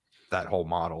with that whole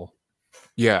model.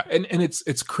 Yeah, and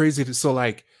it's crazy. So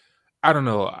like, I don't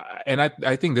know, and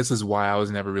I think this is why I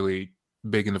was never really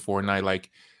big into Fortnite.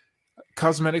 Like,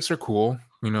 cosmetics are cool,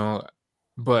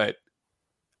 but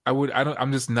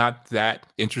I'm just not that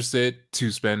interested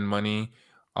to spend money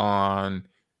on,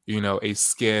 a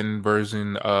skin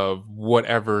version of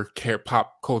whatever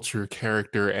pop culture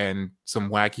character and some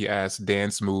wacky ass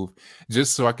dance move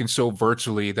just so I can show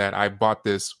virtually that I bought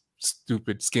this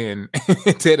stupid skin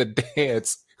and did a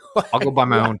dance. I'll go Like, buy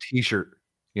my what? own t-shirt,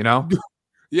 you know?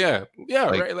 Yeah,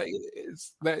 Like right. Like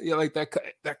it's that, yeah, like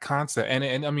that concept,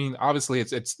 and I mean, obviously,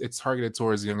 it's targeted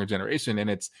towards the younger generation, and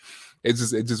it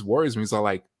just worries me. So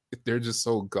like, they're just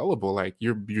so gullible. Like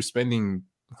you're spending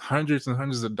hundreds and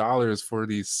hundreds of dollars for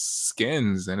these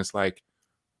skins, and it's like,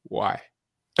 why?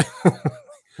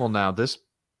 well, now this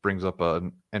brings up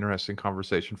an interesting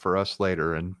conversation for us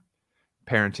later and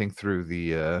parenting through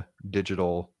the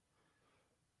digital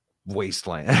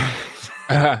wasteland.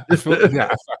 I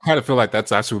kind of feel like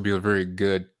that's actually would be a very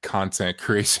good content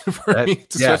creation for me,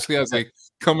 Yeah, especially as like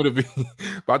coming to be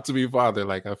about to be a father.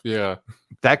 Like, yeah,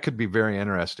 that could be very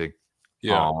interesting.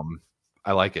 yeah.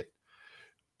 I like it.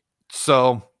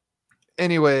 So,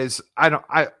 anyways,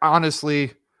 I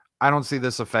honestly, I don't see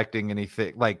this affecting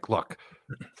anything. Like, look,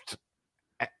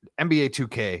 NBA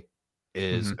 2K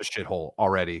is a shithole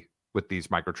already with these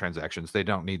microtransactions. They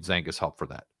don't need Zynga's help for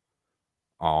that.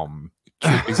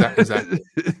 Exactly.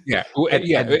 Yeah.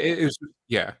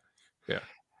 Yeah.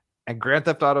 And Grand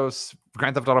Theft Auto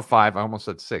 5, I almost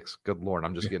said 6. Good Lord,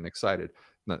 I'm just getting excited.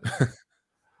 But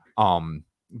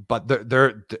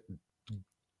they're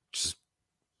just,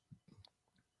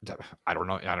 I don't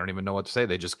know. I don't even know what to say.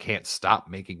 They just can't stop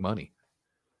making money.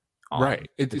 Right.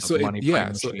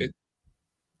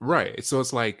 Right. So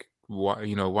it's like, why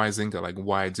Zynga? Like,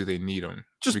 why do they need them?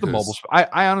 Just because the mobile.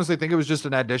 I honestly think it was just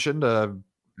an addition to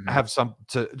have some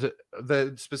to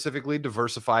specifically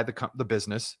diversify the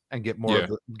business and get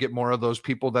more of those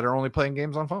people that are only playing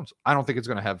games on phones. I don't think it's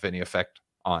going to have any effect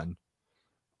on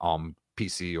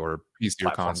PC or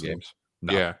console games.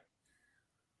 No.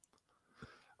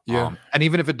 Yeah. And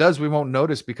even if it does, we won't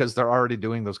notice because they're already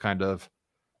doing those kind of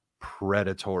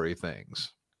predatory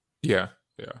things. Yeah.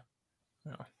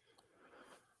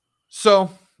 So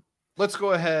let's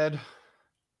go ahead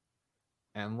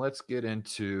and let's get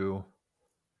into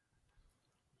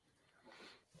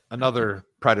another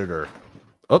predator.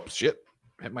 Oops, shit.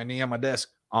 Hit my knee on my desk.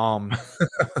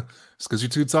 It's because you're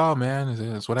too tall, man.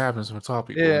 That's what happens when tall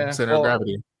people. Yeah, Center of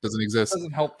gravity doesn't exist. It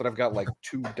doesn't help that I've got like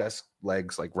 2 desk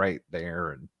legs like right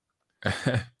there, and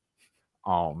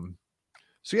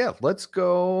so yeah, let's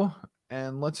go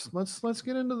and let's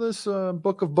get into this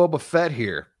Book of Boba Fett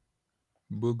here.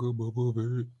 Book of Boba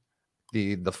Fett.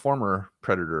 The former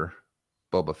Predator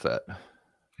Boba Fett.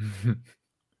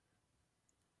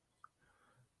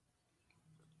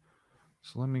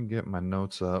 So let me get my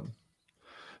notes up.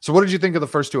 So what did you think of the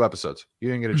first 2 episodes? You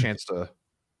didn't get a chance to.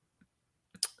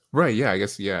 Right. Yeah. I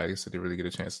guess I didn't really get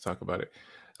a chance to talk about it.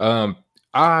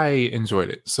 I enjoyed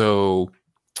it. So,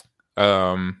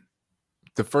 the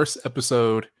first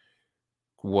episode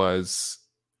was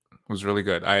really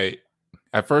good.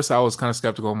 At first I was kind of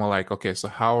skeptical. I'm like, okay, so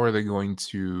how are they going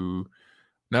to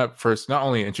not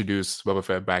only introduce Boba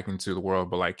Fett back into the world,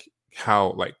 but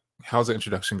how's the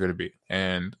introduction going to be?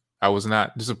 And I was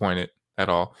not disappointed at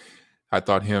all. I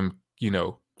thought him,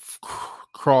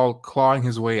 clawing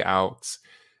his way out,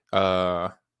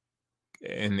 and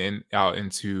out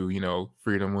into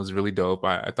freedom was really dope.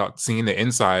 I thought seeing the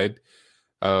inside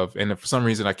of, and for some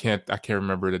reason I can't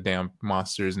remember the damn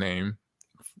monster's name.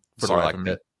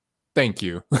 Sarlacc. Thank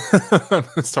you.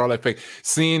 Starlight Pig.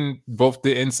 Seeing both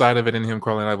the inside of it and him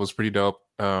crawling out was pretty dope.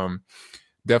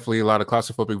 Definitely a lot of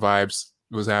claustrophobic vibes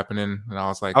was happening, and I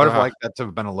was like, I would have liked that to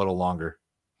have been a little longer.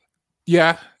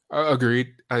 Yeah,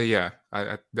 agreed. I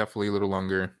definitely a little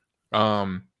longer.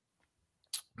 But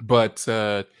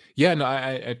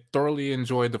I thoroughly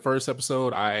enjoyed the first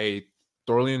episode. I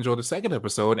thoroughly enjoyed the second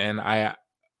episode, and I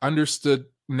understood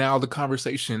now the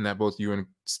conversation that both you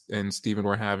and Steven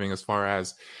were having as far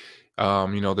as the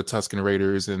Tusken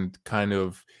Raiders and kind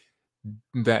of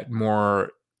that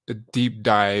more deep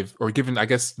dive, or given I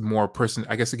guess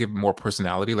they give more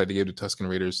personality, like they gave the Tusken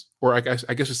Raiders, or I guess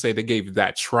to say they gave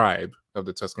that tribe of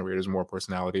the Tusken Raiders more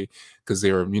personality, because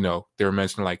they were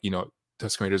mentioning like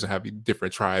Tusken Raiders have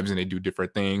different tribes and they do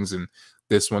different things, and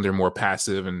this one they're more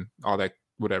passive and all that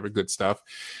whatever good stuff.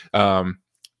 But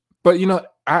I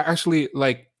actually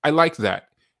I liked that,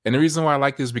 and the reason why I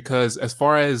like this is because as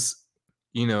far as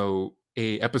a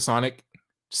episodic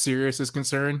series is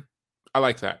concerned, I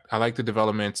like that. I like the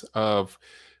development of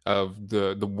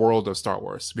the world of Star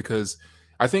Wars, because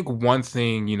I think one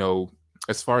thing,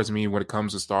 as far as me, when it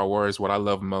comes to Star Wars, what I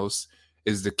love most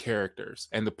is the characters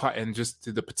and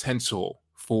just the potential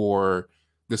for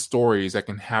the stories that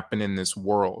can happen in this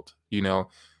world.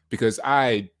 because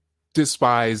I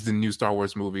despise the new Star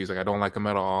Wars movies. Like I don't like them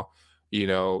at all. You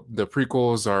know, the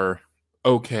prequels are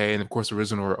okay, and of course, the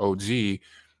original are OG.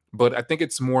 But I think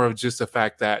it's more of just the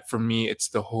fact that for me, it's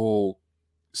the whole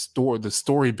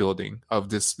story building of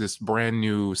this brand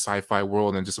new sci-fi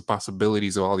world and just the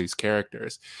possibilities of all these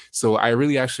characters. So I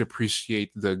really actually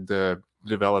appreciate the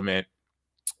development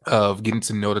of getting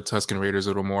to know the Tusken Raiders a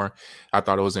little more. I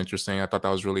thought it was interesting. I thought that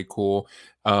was really cool.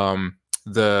 The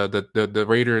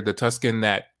Raider, the Tusken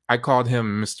that I called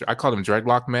him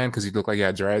Dreadlock Man because he looked like he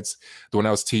had dreads. The one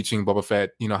I was teaching Boba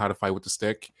Fett, how to fight with the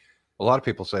stick. A lot of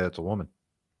people say it's a woman.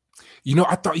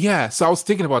 I thought, yeah. So I was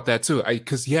thinking about that too. It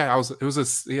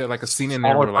was like a scene in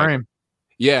there Smaller where frame.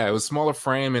 yeah, it was smaller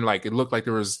frame and like it looked like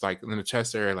there was like in the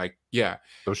chest area, like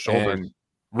those shoulders,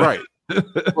 right.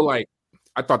 But like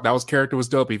I thought that character was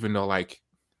dope, even though like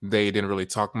they didn't really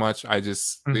talk much. I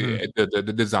just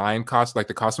the design like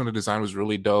the costume, the design was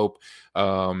really dope.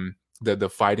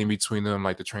 The fighting between them,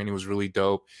 like the training was really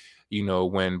dope.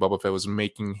 When Boba Fett was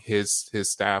making his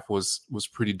staff was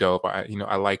pretty dope. I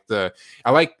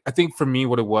think for me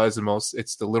what it was the most,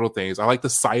 it's the little things. I like the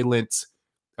silent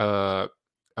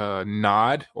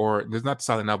nod, or there's not the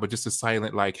silent nod, but just a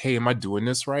silent like, hey, am I doing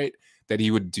this right? That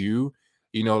he would do.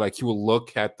 Like he will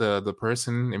look at the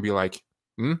person and be like,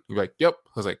 you're like, yep.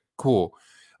 I was like, cool.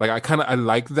 Like I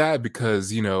like that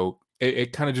because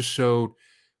it kind of just showed,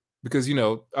 because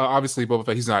obviously Boba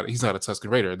Fett, he's not a Tusken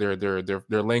Raider.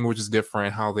 Their language is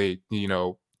different. How they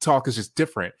talk is just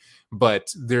different.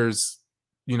 But there's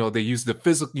they use the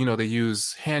physical, they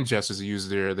use hand gestures, they use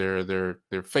their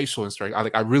facial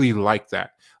instruction. I really like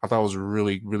that. I thought it was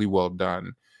really, really well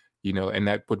done. And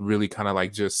that would really kind of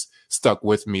like just stuck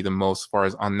with me the most, as far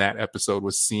as on that episode,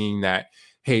 was seeing that,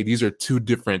 hey, these are two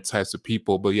different types of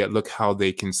people, but yet look how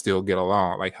they can still get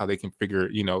along, like how they can figure,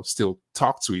 still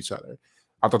talk to each other.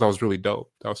 I thought that was really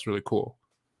dope. That was really cool.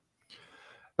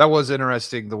 That was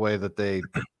interesting, the way that they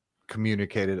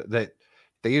communicated. That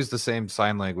they used the same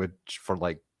sign language for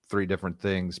like 3 different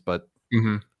things, but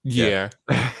yeah.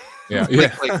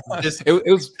 like this, it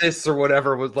was this or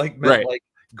whatever was like meant right. like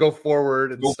go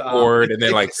forward and go stop. Forward and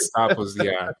then like stop was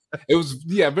it was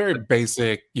very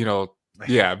basic,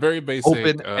 very basic,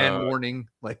 open and warning,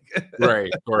 like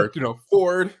right, or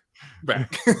forward,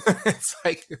 back. It's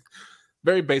like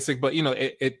very basic, but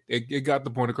it got the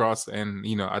point across, and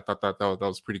I thought that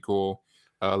was pretty cool.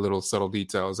 Little subtle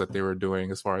details that they were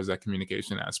doing as far as that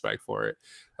communication aspect for it.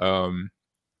 And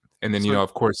then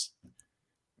of course,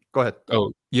 go ahead.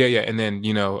 Oh yeah, and then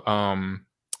and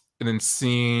then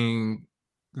seeing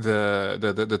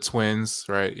the twins,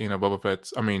 right? Boba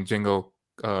Fett's, Jango,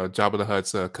 Jabba the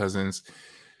Hutt's cousins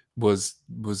was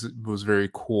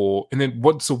very cool. And then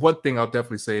one thing I'll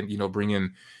definitely say, bring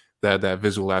in that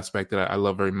visual aspect that I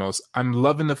love very most. I'm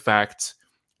loving the fact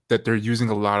that they're using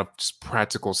a lot of just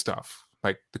practical stuff,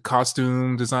 like the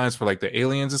costume designs for like the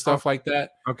aliens and stuff like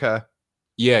that. Okay.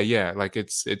 Yeah. Like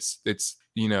it's less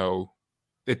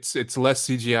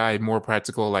CGI, more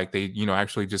practical. Like they,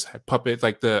 actually just had puppets,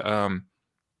 like the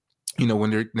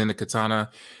when they're in the katana,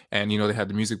 and they had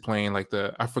the music playing, like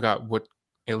I forgot what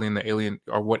alien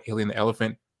the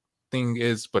elephant thing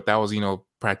is, but that was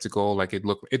practical. Like it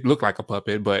looked like a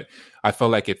puppet, but I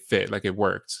felt like it fit, like it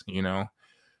worked.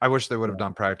 I wish they would have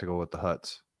done practical with the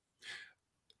Hutts.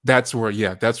 That's where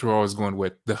I was going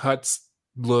with. The Hutts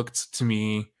looked to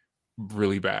me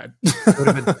really bad. It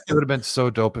would have been so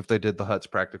dope if they did the Hutts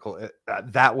practical.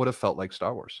 That would have felt like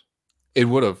Star Wars. It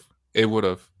would have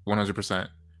 100%.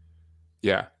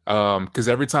 Yeah. Because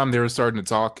every time they were starting to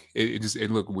talk,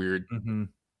 it looked weird. It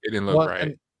didn't look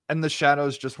right. And the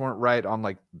shadows just weren't right on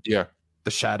like the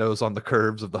shadows on the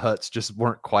curves of the Hutts just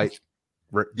weren't quite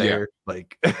there.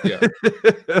 Like They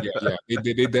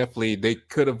definitely they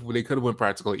could have went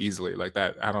practical easily like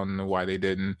that. I don't know why they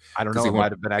didn't. I don't know. It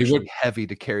might have been actually heavy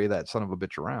to carry that son of a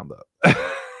bitch around though.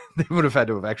 They would have had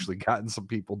to have actually gotten some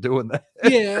people doing that.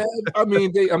 Yeah,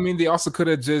 they also could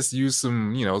have just used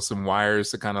some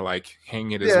wires to kind of like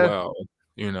hang it as well,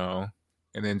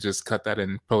 and then just cut that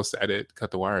in post edit,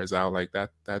 cut the wires out like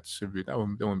that. That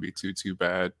wouldn't be too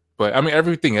bad. But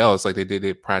everything else, like they did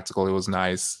it practical. It was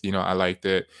nice. I liked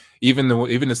it. Even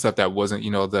the stuff that wasn't,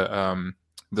 the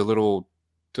little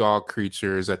dog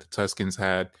creatures that the Tuskens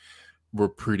had were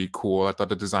pretty cool. I thought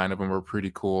the design of them were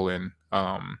pretty cool, and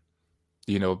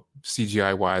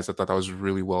CGI wise, I thought that was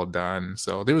really well done.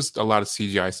 So there was a lot of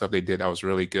CGI stuff they did that was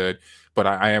really good, but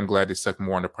I am glad they stuck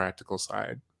more on the practical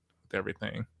side with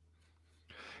everything.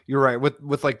 You're right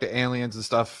with like the aliens and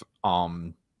stuff,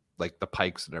 like the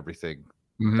pikes and everything.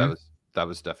 That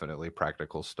was definitely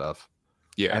practical stuff.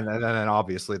 Yeah, and then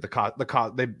obviously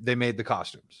they made the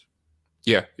costumes.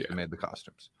 Yeah, They made the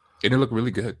costumes. And it looked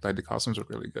really good. Like the costumes look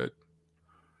really good.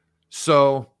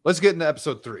 So let's get into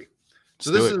episode 3.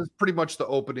 So this is pretty much the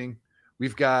opening.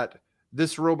 We've got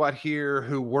this robot here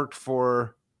who worked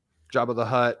for Jabba the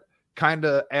Hutt,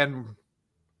 and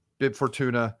Bib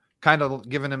Fortuna, kind of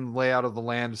giving him layout of the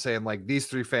land, saying like these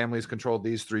 3 families controlled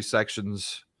these 3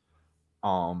 sections.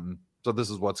 So this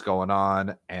is what's going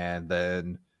on, and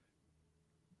then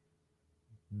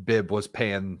Bib was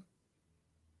paying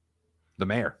the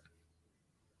mayor,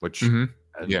 which in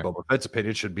Boba Fett's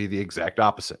opinion should be the exact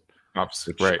opposite.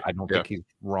 Right. I don't think he's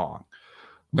wrong.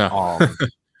 No.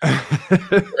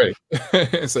 Right.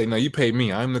 It's like, no, you pay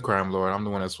me. I'm the crime lord. I'm the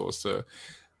one that's supposed to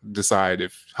decide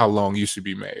how long you should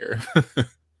be mayor.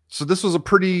 So this was a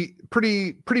pretty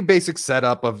basic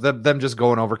setup of them just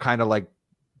going over, kind of like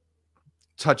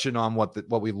touching on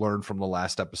what we learned from the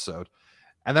last episode.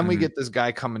 And then we get this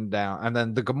guy coming down, and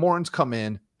then the Gamorreans come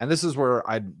in, and this is where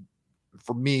I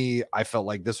felt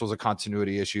like this was a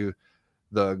continuity issue.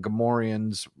 The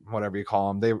Gamorreans, whatever you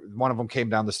call them, one of them came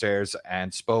down the stairs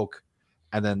and spoke,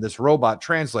 and then this robot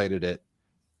translated it.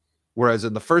 Whereas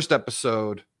in the first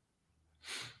episode,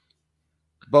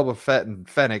 Boba Fett and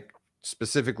Fennec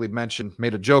specifically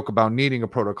made a joke about needing a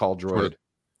protocol droid.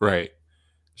 Right.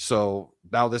 So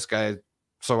now this guy,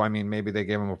 maybe they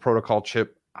gave him a protocol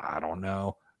chip. I don't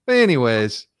know. But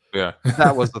anyways,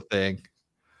 that was the thing.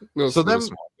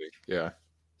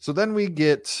 So then we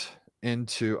get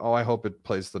into, I hope it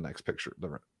plays the next picture.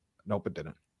 Nope, it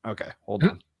didn't. Okay, hold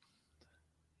on.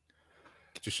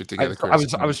 Get your shit together.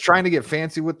 I was trying to get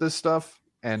fancy with this stuff,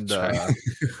 and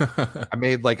I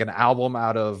made like an album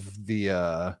out of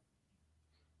the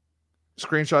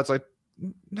screenshots.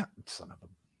 No, son of a.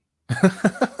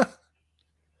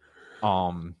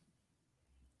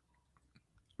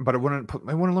 But it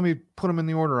wouldn't let me put them in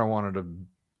the order I wanted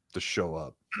to show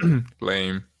up.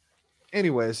 Lame.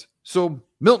 Anyways, so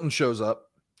Milton shows up.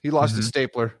 He lost his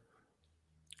stapler.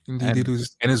 And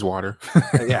his water.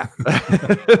 Yeah.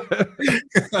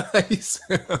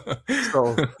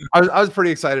 So I was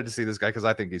pretty excited to see this guy because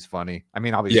I think he's funny. I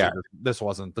mean, obviously this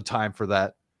wasn't the time for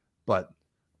that, but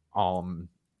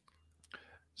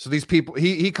so these people,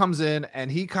 he comes in,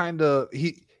 and he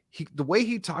the way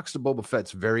he talks to Boba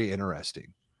Fett's very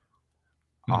interesting.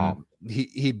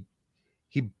 He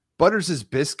butters his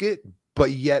biscuit,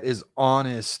 but yet is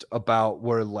honest about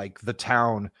where like the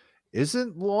town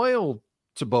isn't loyal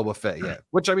to Boba Fett yet,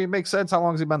 which makes sense. How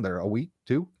long has he been there? A week,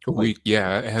 2? A week?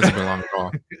 Yeah, it hasn't been long at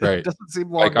all. Right? It doesn't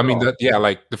seem long. Like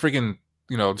like the freaking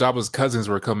Jabba's cousins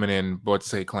were coming in, but to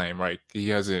say claim, right? He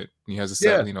hasn't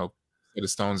set set of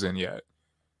stones in yet.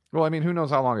 Well, who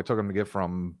knows how long it took him to get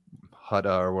from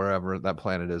Hutta or wherever that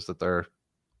planet is that they're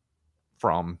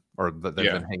from, or that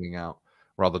they've been hanging out,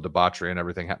 where all the debauchery and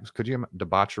everything happens. Could you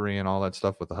debauchery and all that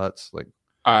stuff with the Hutts? Like,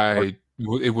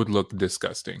 it would look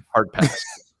disgusting. Hard pass.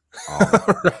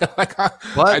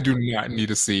 I do not need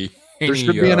to see. There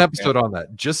should be an episode on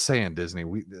that. Just saying, Disney.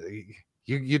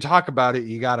 You talk about it,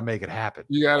 you got to make it happen.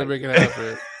 You got to make it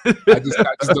happen. I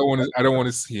just don't want to. I don't want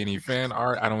to see any fan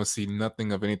art. I don't want to see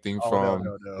nothing of anything from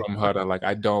Hutta. Like,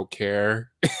 I don't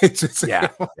care. It's just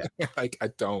like I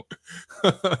don't.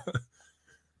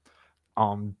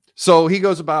 So he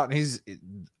goes about, and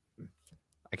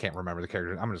I can't remember the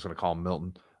character. I'm just going to call him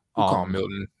Milton. We'll call him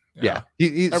Milton. Yeah.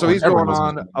 So he's going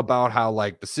on about how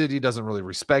like the city doesn't really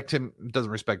respect him,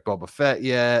 doesn't respect Boba Fett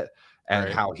yet,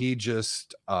 and how he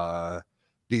just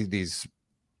these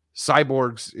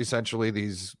cyborgs, essentially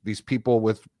these people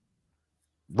with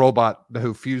robot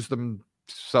who fuse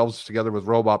themselves together with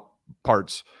robot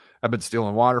parts, have been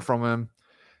stealing water from him.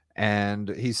 And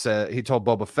he told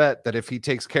Boba Fett that if he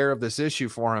takes care of this issue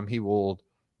for him, he will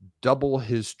double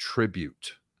his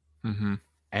tribute.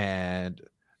 And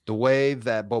the way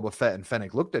that Boba Fett and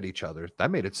Fennec looked at each other,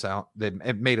 it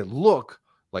made it look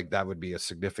like that would be a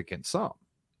significant sum.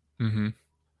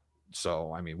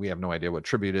 So, we have no idea what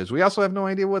tribute is. We also have no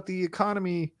idea what the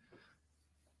economy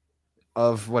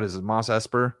of, what is it, Mos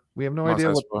Espa? We have no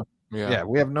idea what.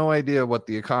 We have no idea what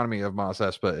the economy of Mos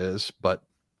Espa is, but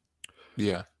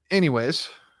anyways,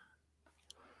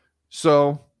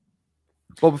 so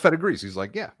Boba Fett agrees. He's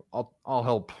like, I'll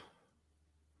help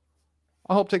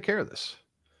take care of this.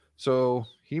 So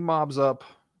he mobs up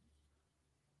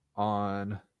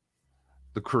on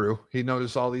the crew. He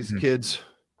noticed all these kids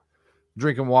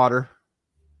drinking water.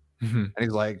 And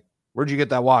he's like, where'd you get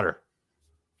that water?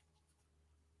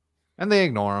 And they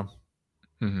ignore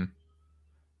him.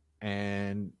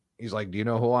 And he's like, do you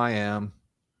know who I am?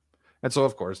 And so,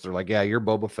 of course, they're like, yeah, you're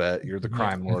Boba Fett. You're the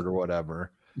crime lord or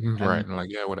whatever. Right. And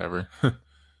like, yeah, whatever.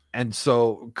 And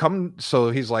so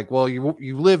he's like, well,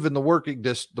 you live in the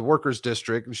workers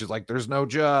district. And she's like, there's no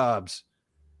jobs.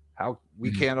 How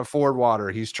we can't afford water.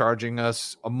 He's charging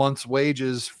us a month's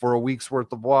wages for a week's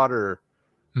worth of water.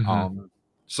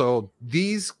 So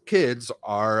these kids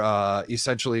are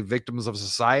essentially victims of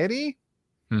society.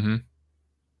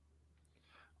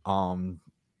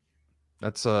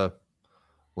 That's a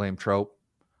lame trope.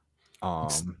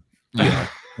 Yeah,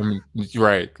 I mean, you're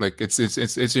right. Like it's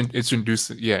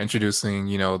introducing,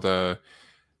 you know, the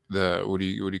what do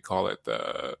you call it,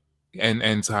 the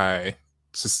anti,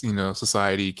 you know,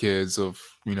 society kids of,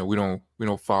 you know, we don't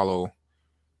follow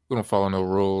no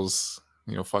rules,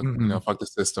 you know, fuck you know, fuck the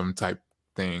system type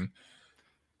thing.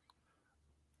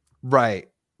 Right.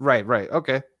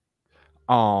 Okay.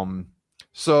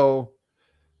 So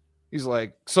he's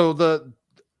like,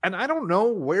 and I don't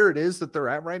know where it is that they're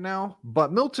at right now,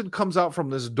 but Milton comes out from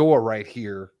this door right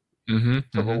here to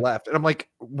the left. And I'm like,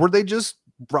 were they just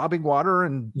robbing water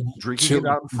and drinking it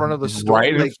out in front of the store?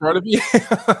 Right in front of you?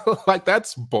 Like,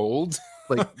 that's bold.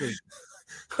 Like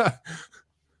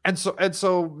and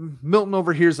so Milton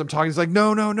overhears them talking. He's like,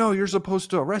 no, you're supposed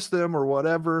to arrest them or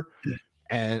whatever.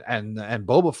 And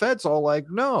Boba Fett's all like,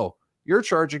 no, you're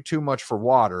charging too much for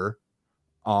water.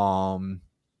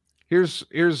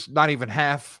 Here's not even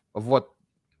half of what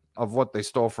they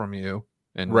stole from you,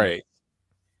 and right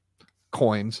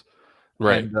coins,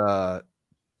 right, and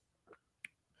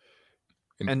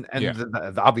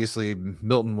obviously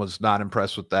Milton was not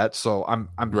impressed with that. So I'm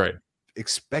right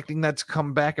expecting that to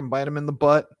come back and bite him in the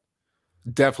butt.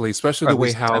 Definitely, especially the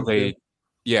way how they,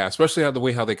 especially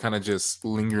how they kind of just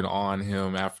lingered on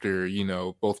him after, you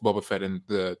know, both Boba Fett and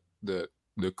the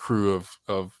crew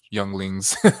of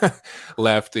younglings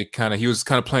left. He was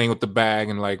kind of playing with the bag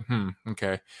and like,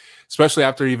 okay. Especially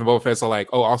after even Boba Fett's like,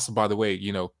 oh, also by the way,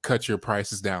 you know, cut your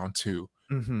prices down too.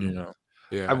 You know,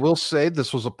 I will say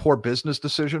this was a poor business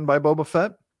decision by Boba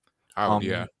Fett.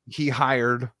 He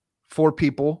hired 4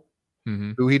 people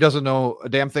who he doesn't know a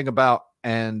damn thing about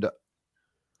and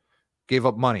gave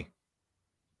up money.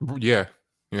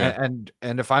 And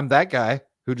if I'm that guy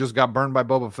who just got burned by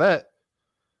Boba Fett,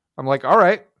 I'm like, all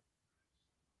right,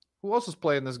 who else is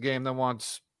playing this game that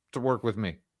wants to work with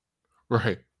me?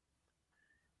 Right.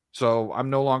 So I'm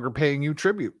no longer paying you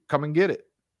tribute. Come and get it.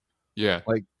 Yeah.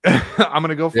 Like, I'm going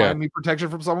to go find me protection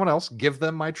from someone else, give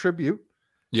them my tribute.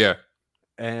 Yeah.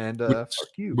 And fuck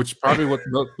you. Which probably what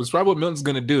Milton's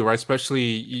going to do, right? Especially,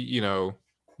 you know,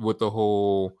 with the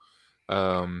whole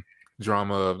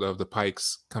drama of the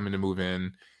Pikes coming to move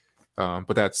in.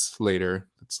 But that's later.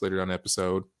 It's later on the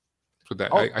episode. So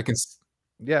that I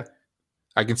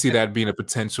can see that being a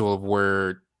potential of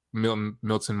where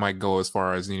Milton might go as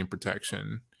far as needing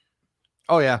protection.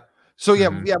 Oh yeah. So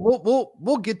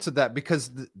we'll get to that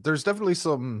because there's definitely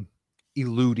some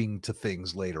alluding to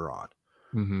things later on.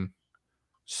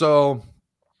 So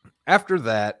after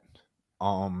that,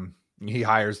 he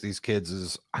hires these kids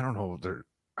as, I don't know,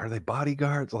 are they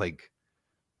bodyguards? Like,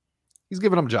 he's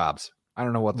giving them jobs. I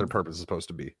don't know what their purpose is supposed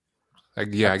to be. I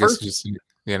guess just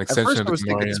an extension of the I was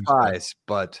thinking spies,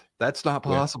 but that's not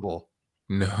possible.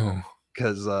 No,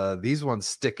 because these ones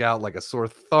stick out like a sore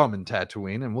thumb in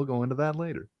Tatooine, and we'll go into that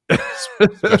later.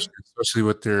 especially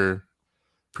with their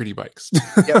pretty bikes.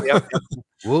 Yep.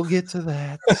 We'll get to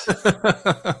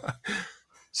that.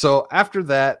 So after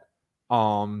that,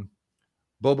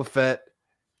 Boba Fett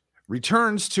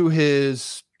returns to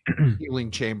his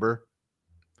healing chamber.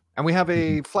 And we have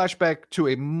a flashback to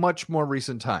a much more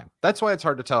recent time. That's why it's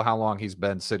hard to tell how long he's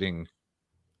been sitting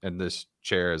in this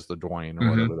chair as the Dwayne or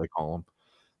whatever they call him.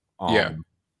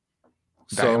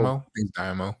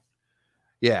 Diamo.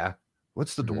 Yeah.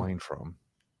 What's the Dwayne from?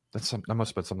 That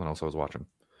must have been something else I was watching.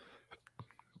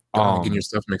 Getting your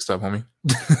stuff mixed up, homie.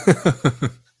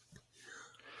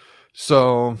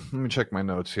 So let me check my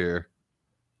notes here.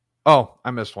 Oh,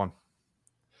 I missed one.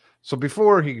 So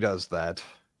before he does that,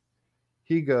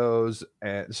 he goes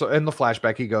and so in the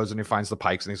flashback, he goes and he finds the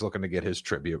Pikes and he's looking to get his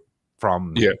tribute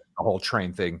from the whole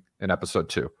train thing in episode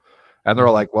 2. And they're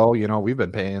all like, well, you know, we've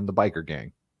been paying the biker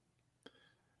gang.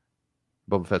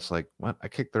 Boba Fett's like, what? I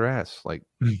kicked their ass. Like,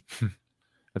 and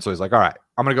so he's like, all right,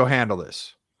 I'm going to go handle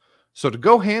this. So to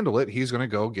go handle it, he's going to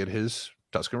go get his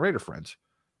Tusken Raider friends.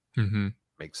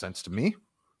 Makes sense to me.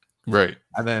 Right.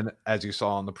 And then as you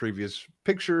saw in the previous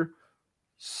picture,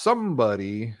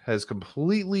 somebody has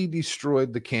completely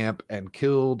destroyed the camp and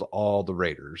killed all the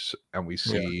raiders, and we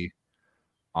see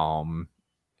Boba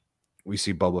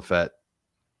Fett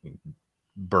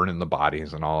burning the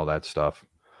bodies and all of that stuff.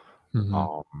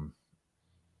 You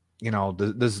know,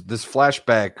 this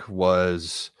flashback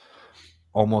was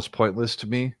almost pointless to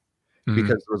me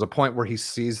because there was a point where he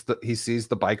sees the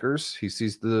bikers, he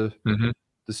sees the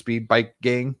speed bike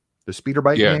gang, the speeder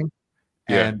bike gang,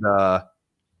 and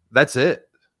that's it.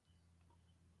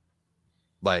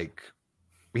 Like,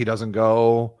 he doesn't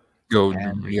go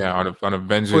on a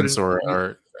vengeance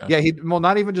or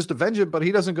not even just a vengeance, but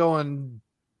he doesn't go and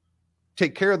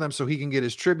take care of them so he can get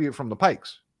his tribute from the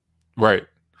pikes, right?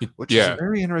 Which is a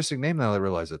very interesting name now that I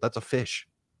realize it. That's a fish.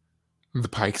 The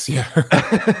pikes, I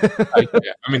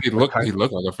mean, they look like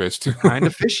a fish too. Kind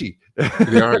of fishy.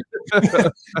 They are.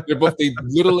 They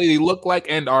literally look like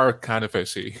and are kind of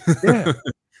fishy.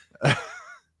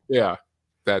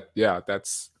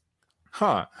 That's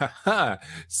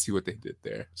see what they did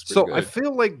there. So good. I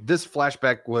feel like this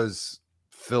flashback was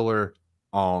filler.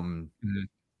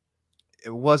 It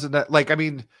wasn't that, like, I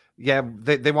mean,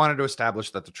 they wanted to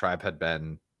establish that the tribe had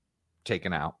been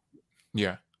taken out.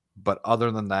 Yeah. But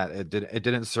other than that, it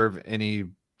didn't serve any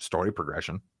story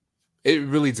progression. It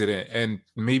really didn't. And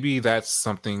maybe that's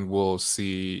something we'll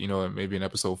see, maybe in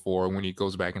episode 4 when he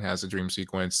goes back and has a dream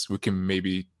sequence. We can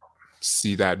maybe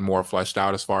see that more fleshed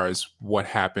out as far as what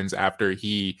happens after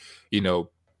he,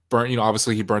 burnt,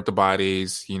 obviously he burnt the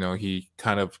bodies, he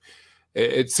kind of,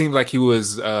 it seemed like he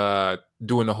was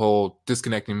doing the whole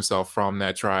disconnecting himself from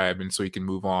that tribe, and so he can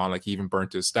move on. Like, he even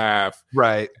burnt his staff.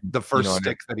 Right. The first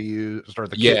stick that he used, or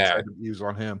the kid tried to use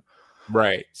on him.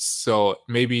 Right. So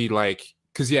maybe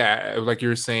because like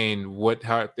you're saying,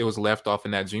 how it was left off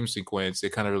in that dream sequence,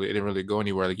 it didn't really go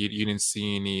anywhere. Like, you didn't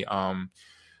see any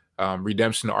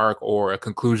redemption arc or a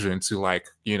conclusion to, like,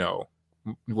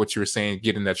 what you were saying,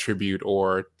 getting that tribute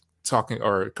or talking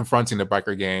or confronting the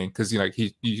biker gang, because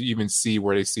you even see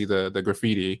where they see the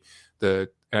graffiti, and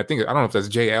I don't know if that's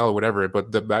JL or whatever,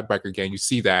 but that biker gang, you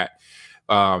see that,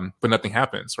 but nothing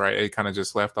happens, right? It kind of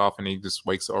just left off, and he just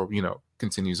wakes or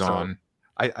continues on.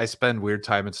 I spend weird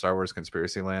time in Star Wars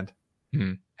conspiracy land,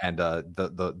 and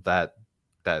that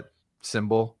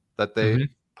symbol that they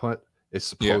put is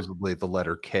supposedly the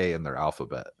letter K in their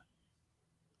alphabet.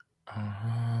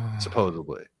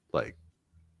 Supposedly, like.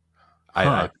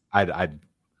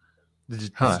 This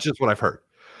is just what I've heard.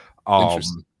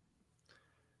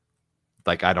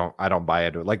 Like, I don't buy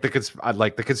into it. Like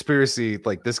the conspiracy,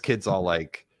 like, this kid's all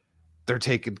like, they're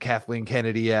taking Kathleen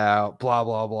Kennedy out, blah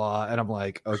blah blah, and I'm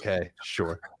like, okay,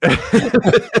 sure.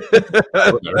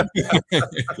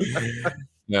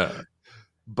 Yeah.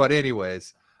 But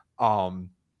anyways, so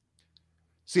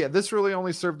this really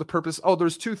only served the purpose. Oh,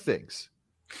 there's two things.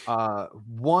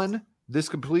 One, this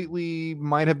completely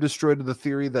might have destroyed the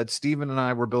theory that Steven and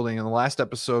I were building in the last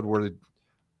episode, where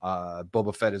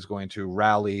Boba Fett is going to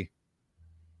rally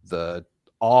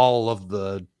all of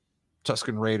the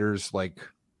Tusken Raiders, like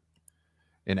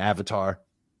in Avatar,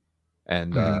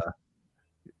 and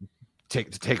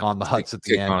take on the Hutts at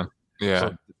the end.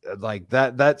 So, like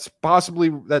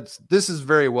this is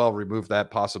very well removed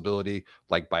that possibility,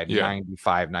 like, by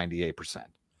 95-98%.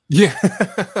 Yeah.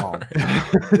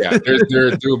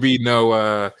 There will be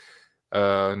no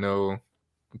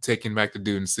taking back the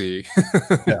Dune Sea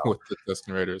with the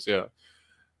Tusken Raiders. Yeah.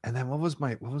 And then what was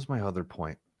my other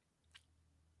point?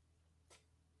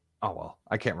 Oh well,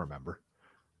 I can't remember.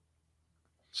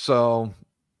 So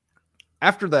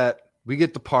after that, we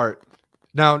get the part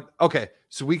now. Okay,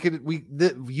 so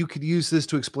you could use this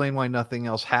to explain why nothing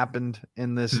else happened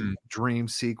in this dream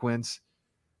sequence,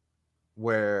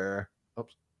 where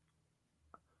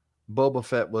Boba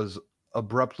Fett was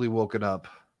abruptly woken up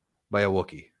by a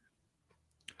Wookiee.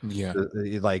 Yeah,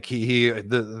 like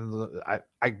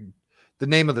the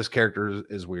name of this character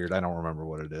is weird. I don't remember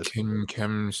what it is. Kim.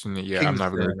 Yeah, I'm not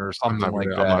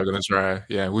gonna try.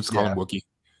 Yeah, we'll just call him Wookiee.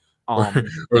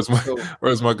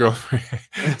 Where's my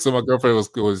girlfriend? So my girlfriend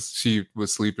she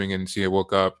was sleeping, and she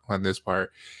woke up on this part,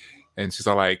 and she's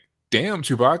all like, "Damn,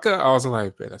 Chewbacca!" I was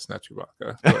like, "That's not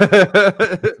Chewbacca."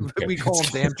 But we call him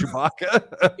Damn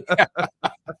Chewbacca.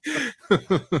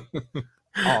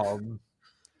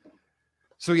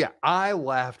 So yeah, I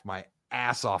laughed my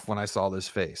ass off when I saw this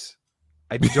face.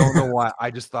 I don't know why. I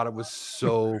just thought it was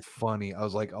so funny. I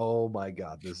was like, "Oh my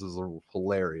god, this is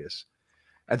hilarious!"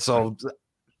 And so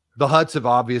the Hutts have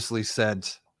obviously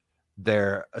sent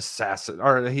their assassin,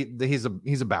 or he's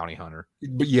a bounty hunter.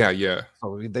 But yeah.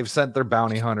 So they've sent their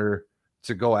bounty hunter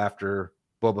to go after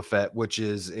Boba Fett, which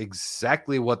is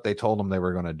exactly what they told him they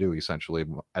were going to do. Essentially,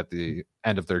 at the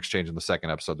end of their exchange in the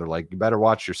second episode, they're like, "You better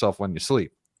watch yourself when you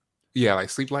sleep." Yeah, like,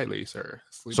 sleep lightly, sir.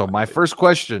 My first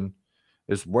question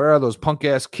is, where are those punk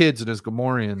ass kids and his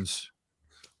Gamorreans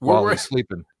while they're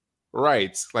sleeping?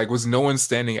 Right. Like, was no one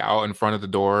standing out in front of the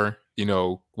door,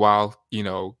 while,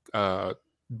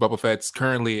 Boba Fett's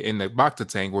currently in the Bacta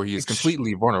tank where he is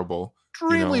completely vulnerable.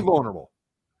 Extremely vulnerable.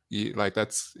 Like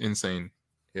that's insane.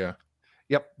 Yeah.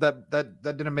 Yep. That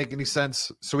didn't make any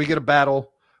sense. So we get a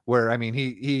battle where, I mean,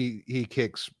 he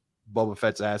kicks Boba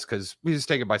Fett's ass because he's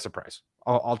taken by surprise.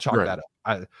 I'll chalk that up.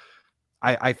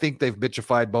 I think they've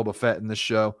bitchified Boba Fett in this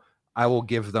show. I will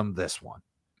give them this one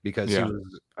because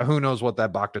who knows what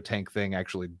that Bacta tank thing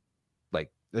actually, like,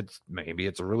 maybe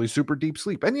it's a really super deep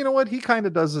sleep. And you know what? He kind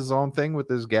of does his own thing with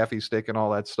his gaffy stick and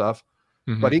all that stuff.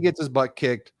 But he gets his butt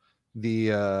kicked.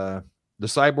 The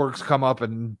cyborgs come up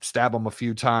and stab him a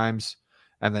few times,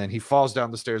 and then he falls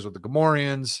down the stairs with the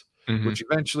Gamorreans, which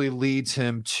eventually leads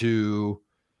him to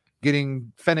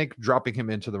getting Fennec, dropping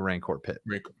him into the Rancor pit.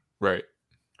 Right.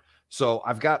 So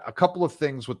I've got a couple of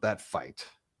things with that fight.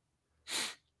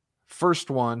 First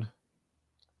one,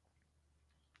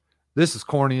 this is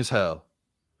corny as hell.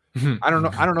 I don't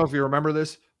know if you remember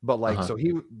this, but like, so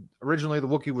he originally, the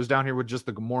Wookiee was down here with just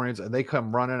the Gamorreans, and they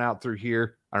come running out through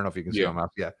here. I don't know if you can see them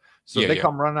out. Yeah. So they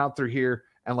come running out through here,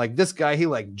 and like this guy, he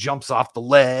like jumps off the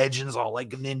ledge and is all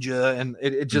like a ninja, and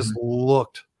it just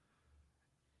looked.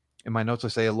 In my notes, I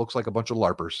say it looks like a bunch of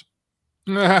LARPers.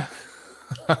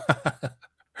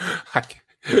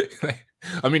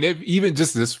 I mean, even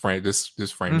just this frame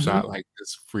shot, like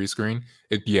this free screen,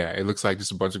 it looks like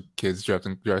just a bunch of kids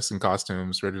dressed in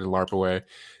costumes, ready to LARP away.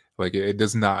 Like it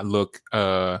does not look,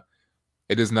 look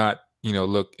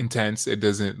intense. It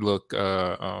doesn't look,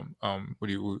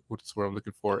 what's what I'm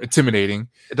looking for? Intimidating.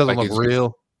 It doesn't look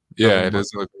real. It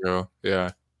doesn't look real. Yeah,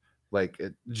 like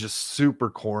it just super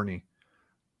corny.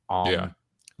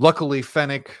 Luckily,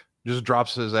 Fennec just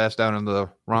drops his ass down in the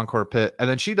Rancor pit, and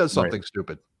then she does something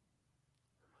stupid,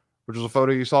 which was a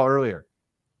photo you saw earlier.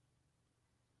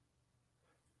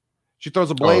 She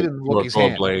throws a blade in Wookiee's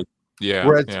hand. Blade. Yeah.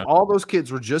 Whereas all those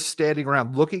kids were just standing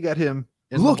around looking at him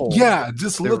in the hole.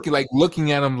 Just looking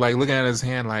at him, like looking at his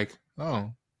hand, like,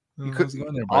 oh.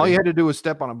 All you had to do was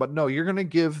step on him. But no, you're going to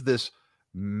give this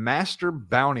master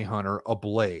bounty hunter a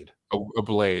blade. A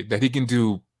blade that he can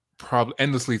do probably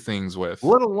endlessly things with.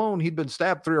 Let alone he'd been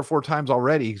stabbed 3 or 4 times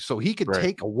already, so he could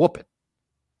take a whooping.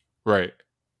 Right.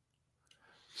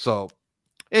 So,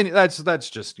 and that's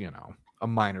just, a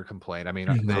minor complaint. I mean,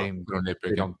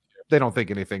 they don't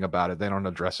think anything about it. They don't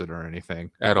address it or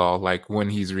anything at all. Like when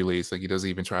he's released, like he doesn't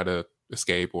even try to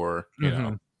escape or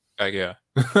like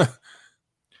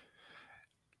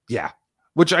yeah.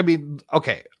 Which, I mean,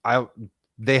 okay,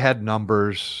 they had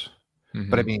numbers,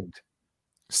 but I mean,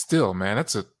 still, man,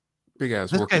 that's a big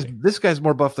ass. This guy's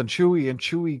more buff than Chewie, and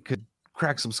Chewie could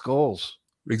crack some skulls.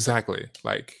 Exactly.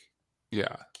 Like,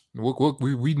 yeah,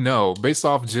 we know based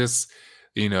off just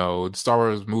Star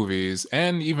Wars movies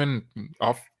and even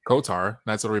off KOTOR,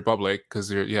 Knights of the Republic,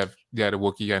 because you had a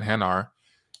Wookiee and Hanar,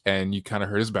 and you kind of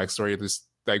heard his backstory. This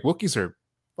like Wookiees are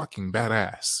fucking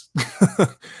badass.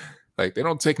 Like they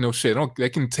don't take no shit. They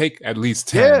can take at least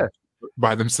 10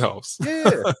 by themselves.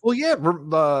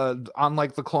 Well, on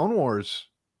like the Clone Wars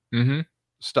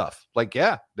stuff, like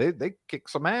they kick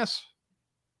some ass,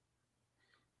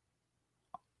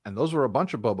 and those were a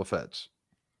bunch of Boba Fett's.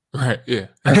 Right. Yeah.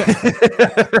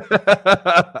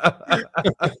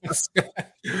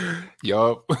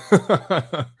 Yup.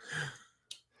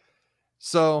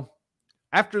 So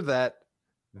after that,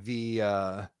 the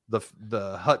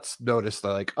Hutts noticed,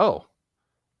 they're like, oh,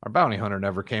 our bounty hunter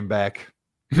never came back.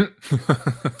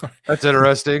 That's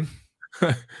interesting.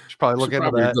 Should probably look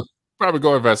into that. Probably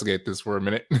go investigate this for a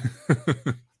minute.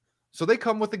 So they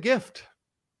come with a gift.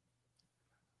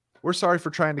 We're sorry for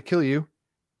trying to kill you.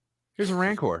 Here's a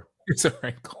Rancor. It's a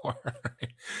Rancor.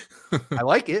 I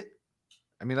like it.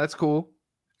 I mean, that's cool.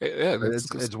 Yeah,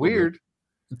 it's weird.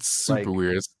 It's super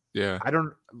weird. Yeah. I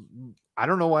don't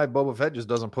know why Boba Fett just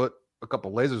doesn't put a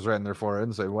couple lasers right in there for it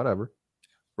and say whatever.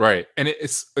 Right. And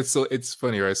it's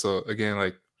funny, right? So again,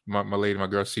 like my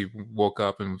girl, she woke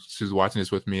up and she was watching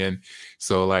this with me, and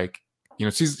so like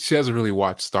she hasn't really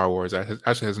watched Star Wars.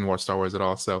 Actually hasn't watched Star Wars at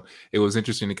all. So it was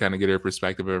interesting to kind of get her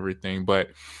perspective of everything. But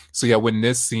so yeah, when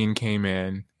this scene came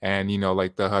in, and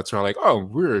like the Hutts are like, "Oh,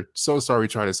 we're so sorry we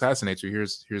tried to assassinate you.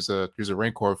 Here's a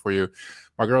Rancor for you."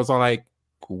 My girl's all like,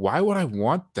 "Why would I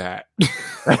want that?"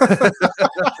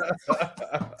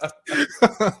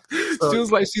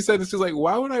 She said,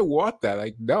 "Why would I want that?"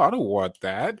 Like, no, I don't want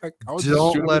that. Like,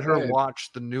 don't let her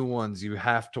watch the new ones. You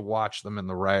have to watch them in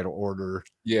the right order.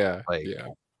 Yeah,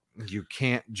 you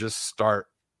can't just start.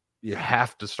 You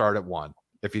have to start at 1.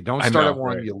 If you don't start at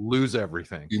 1, you lose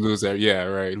everything. You lose that. Yeah,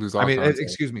 right. You lose all.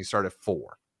 Excuse me. Start at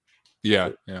 4. Yeah.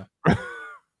 Yeah.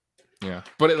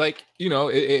 But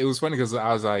it was funny because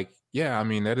I was like, yeah, I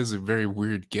mean, that is a very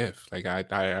weird gift. Like I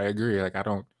agree. Like I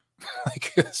don't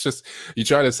Like, it's just, you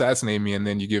try to assassinate me and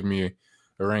then you give me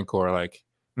a Rancor. Like,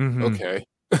 okay.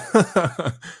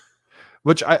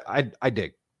 Which I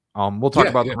dig. We'll talk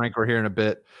about Yeah. the Rancor here in a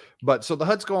bit. But so the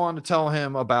Hutts go on to tell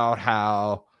him about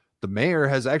how the mayor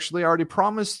has actually already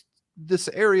promised this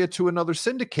area to another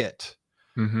syndicate.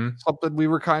 Something we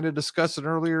were kind of discussing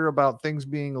earlier about things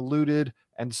being eluded.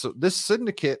 And so this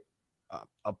syndicate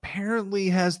apparently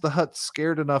has the Hutts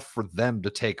scared enough for them to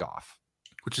take off.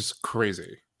 Which is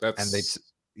crazy.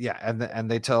 And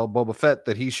they tell Boba Fett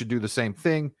that he should do the same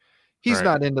thing. He's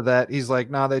not into that. He's like,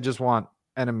 nah, they just want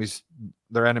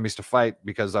their enemies to fight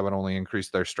because that would only increase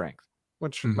their strength.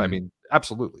 Which, I mean,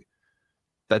 absolutely.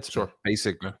 That's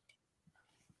basic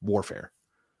warfare.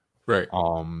 Right.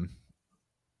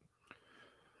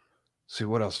 See,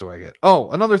 what else do I get?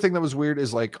 Oh, another thing that was weird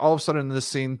is like all of a sudden in this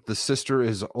scene, the sister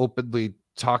is openly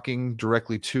talking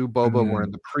directly to Boba, where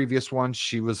in the previous one,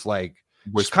 she was like,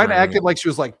 she kind of acted like she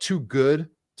was like too good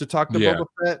to talk to Boba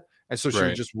Fett. And so she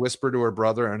would just whisper to her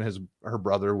brother, and her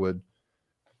brother would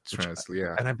translate.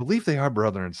 And I believe they are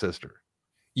brother and sister.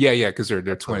 Yeah, because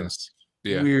they're twins.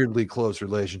 Weirdly close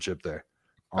relationship there.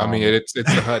 I mean, it's the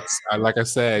Hutts. Like I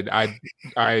said, I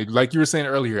like you were saying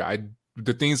earlier,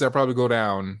 the things that probably go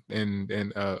down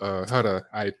in Hutta,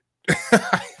 I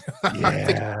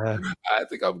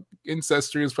think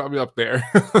ancestry is probably up there.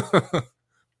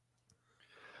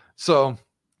 So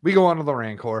we go on to the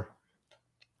Rancor.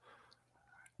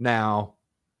 Now,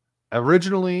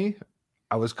 originally,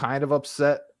 I was kind of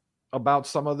upset about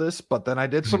some of this, but then I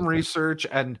did some research,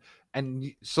 and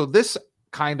so this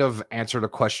kind of answered a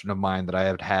question of mine that I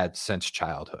have had since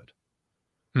childhood.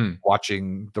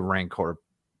 Watching the Rancor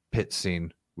pit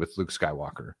scene with Luke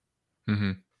Skywalker.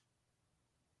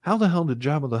 How the hell did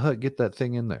Jabba the Hutt get that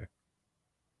thing in there?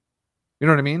 You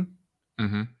know what I mean?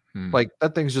 Like,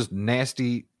 that thing's just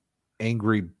nasty,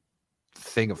 angry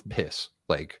thing of piss.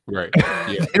 Like, they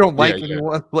don't like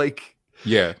anyone. Like,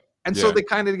 and so they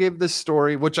kind of gave this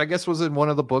story, which I guess was in one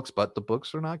of the books, but the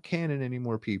books are not canon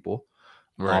anymore, people.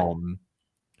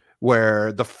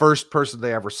 Where the first person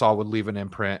they ever saw would leave an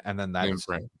imprint, and then that's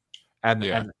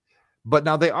but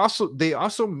now they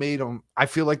also made them. I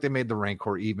feel like they made the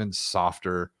Rancor even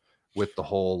softer with the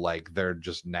whole, like, they're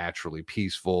just naturally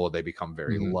peaceful. They become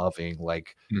very loving,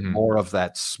 like more of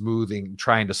that smoothing,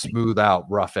 trying to smooth out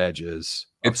rough edges.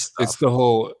 It's the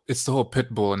whole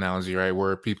pit bull analogy, right?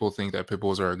 Where people think that pit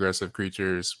bulls are aggressive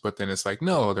creatures, but then it's like,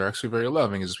 no, they're actually very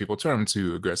loving. It's just people turn them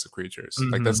to aggressive creatures.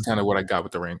 Like, that's kind of what I got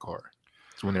with the Rancor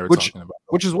when they were talking about,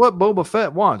 which is what Boba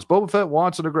Fett wants. Boba Fett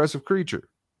wants an aggressive creature.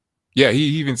 Yeah, he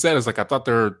even said, it's like, I thought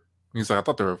they were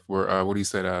what he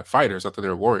said, fighters. I thought they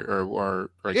were warrior or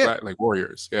like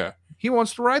warriors. Yeah, he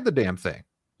wants to ride the damn thing.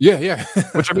 Yeah.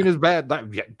 Which, I mean, is bad.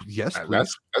 Yes,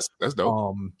 please. That's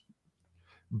dope.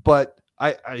 But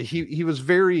he was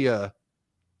very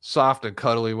soft and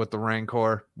cuddly with the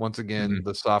Rancor. Once again,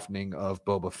 the softening of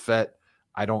Boba Fett.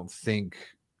 I don't think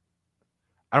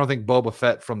Boba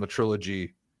Fett from the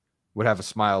trilogy would have a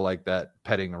smile like that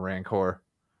petting a Rancor.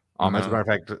 As a matter of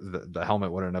fact, the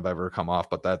helmet wouldn't have ever come off,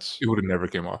 but it would have never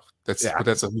came off. That's a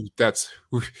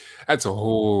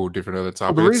whole different other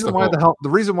topic. Well, the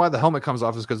reason why the helmet comes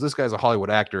off is because this guy's a Hollywood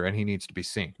actor and he needs to be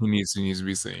seen. He needs to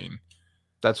be seen.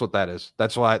 That's what that is.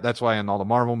 That's why in all the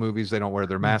Marvel movies they don't wear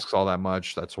their masks all that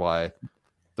much. That's why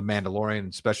the Mandalorian,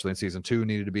 especially in season 2,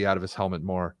 needed to be out of his helmet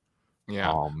more.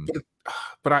 Yeah.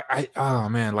 But I oh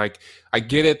man, like, I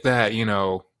get it that,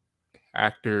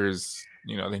 actors,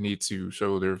 they need to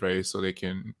show their face so they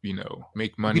can,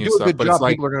 make money and stuff. But it's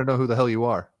like, people are gonna know who the hell you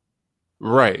are.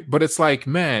 Right. But it's like,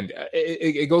 man,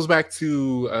 it goes back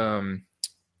to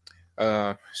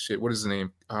what is his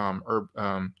name? Herb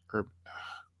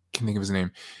can't think of his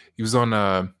name. He was on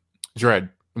Dredd,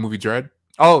 the movie Dredd.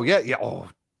 Oh yeah. Oh,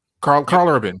 Carl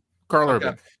Urban.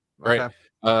 Urban. Right.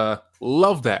 Okay.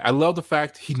 Love that. I love the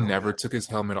fact he never took his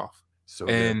helmet off.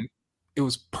 And it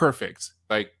was perfect.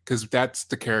 Like, because that's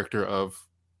the character of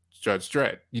Judge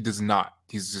Dredd. He does not.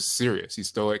 He's just serious. He's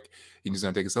stoic. He does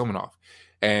not take his helmet off.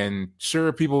 And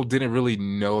sure, people didn't really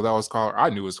know that was Carl. I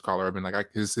knew it was Carl Urban.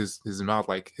 Like, his mouth,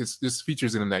 like his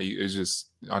features in him that is just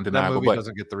undeniable. That movie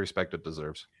doesn't get the respect it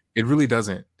deserves. It really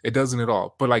doesn't. It doesn't at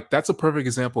all. But like, that's a perfect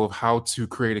example of how to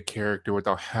create a character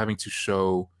without having to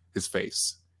show his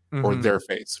face or their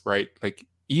face, right? Like,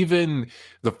 even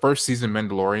the first season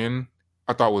Mandalorian,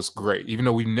 I thought was great. Even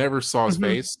though we never saw his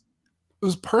face, it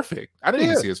was perfect. I didn't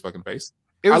even see his fucking face.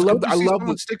 I love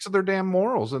the sticks to their damn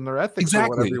morals and their ethics, or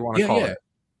whatever you want to call it.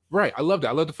 Right. I love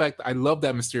that. I love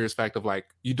that mysterious fact of, like,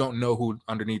 you don't know who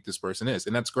underneath this person is.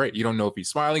 And that's great. You don't know if he's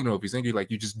smiling, you don't know if he's angry.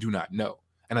 Like, you just do not know.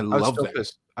 And I love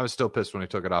that. I was still pissed when he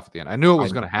took it off at the end. I knew it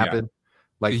was going to happen,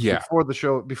 Like Yeah.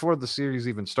 before the series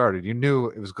even started, you knew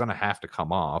it was going to have to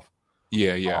come off.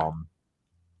 Yeah.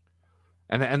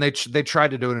 And they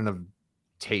tried to do it in a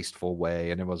tasteful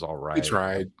way, and it was all right. They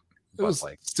tried. It was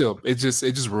like still, it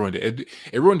just ruined it.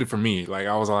 It ruined it for me. Like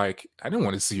I was like, I didn't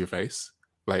want to see your face.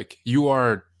 Like you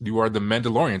are the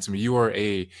Mandalorian to me. You are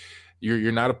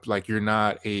you're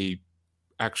not a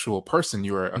actual person.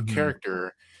 You are a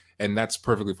character, and that's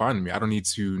perfectly fine to me. I don't need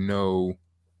to know.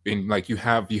 And like you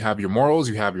have your morals,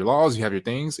 you have your laws, you have your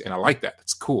things, and I like that.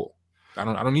 It's cool. I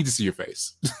don't need to see your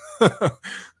face.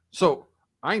 So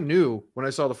I knew when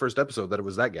I saw the first episode that it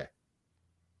was that guy.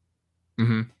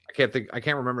 I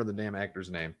can't remember the damn actor's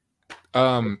name.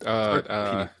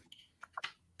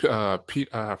 Pete.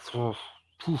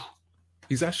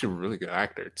 He's actually a really good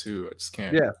actor too. I just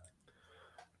can't. Yeah.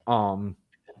 I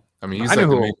mean, I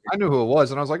knew who it was,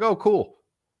 and I was like, "Oh, cool."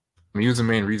 I mean, he was the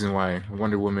main reason why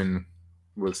Wonder Woman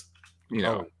was, you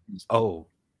know. Oh,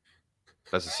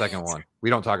 that's the second one. We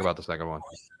don't talk about the second one.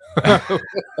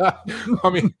 I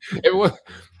mean, it was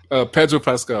Pedro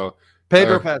Pascal.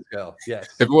 Pedro Pascal. Yes.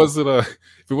 If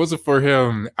it wasn't for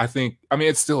him, I mean,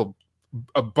 it's still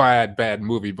a bad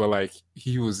movie, but like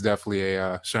he was definitely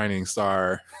a shining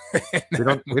star.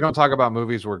 we don't talk about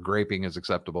movies where graping is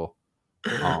acceptable.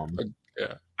 Yeah.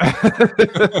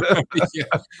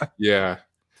 Yeah.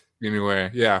 Anyway,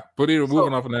 yeah. But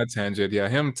moving off on that tangent, yeah,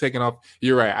 him taking off.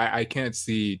 You're right. I can't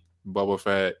see Boba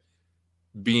Fett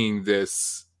being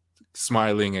this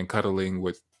smiling and cuddling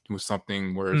with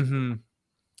something where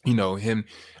you know him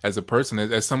as a person,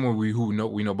 as someone we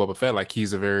know Boba Fett, like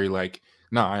he's a very like,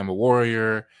 I am a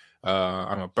warrior,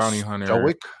 I'm a bounty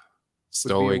hunter,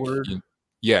 stoic.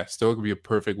 Yeah, stoic would be a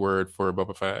perfect word for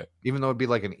Boba Fett, even though it'd be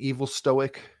like an evil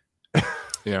stoic.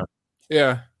 yeah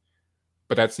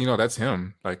but that's that's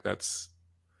him. Like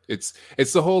it's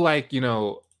the whole like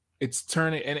it's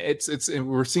turning, and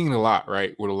we're seeing a lot,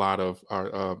 right, with a lot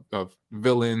of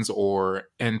villains or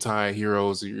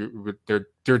anti-heroes.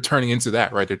 They're turning into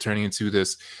that, right? They're turning into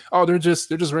this, they're just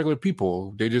regular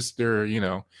people. They're they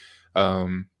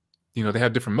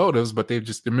have different motives, but they're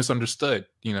misunderstood,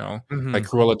 like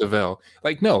Cruella de Vil.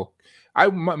 Like, no,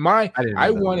 my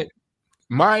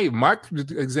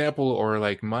example, or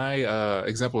like my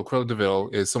example of Cruella de Vil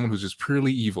is someone who's just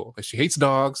purely evil. Like, she hates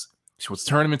dogs. She wants to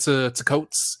turn them into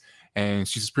coats, and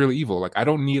she's just purely evil. Like, I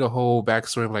don't need a whole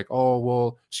backstory of like, oh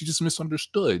well, she just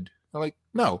misunderstood. I'm like,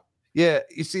 no. Yeah,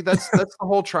 you see, that's the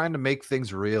whole trying to make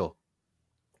things real.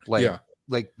 Like, yeah.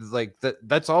 like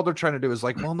that's all they're trying to do is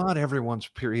like, well, not everyone's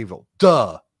pure evil.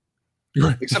 Duh.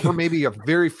 Except for maybe a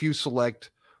very few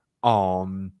select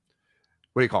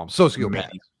what do you call them?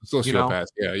 Sociopaths.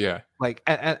 Yeah. Like,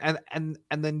 and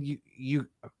then you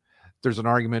there's an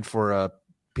argument for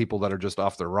people that are just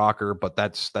off their rocker, but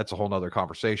that's a whole nother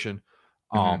conversation.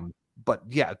 But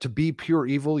yeah, to be pure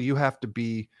evil, you have to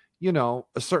be, a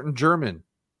certain German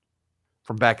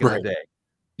from back in the day.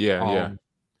 Yeah. How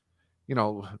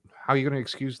are you going to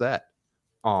excuse that?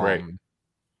 Right.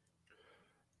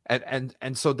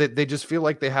 And so they just feel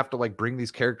like they have to like bring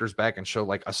these characters back and show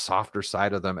like a softer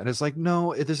side of them. And it's like,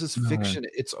 no, this is fiction.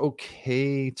 It's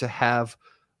okay to have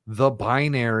the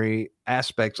binary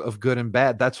aspects of good and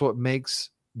bad. That's what makes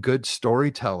good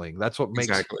storytelling. That's what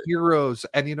makes heroes.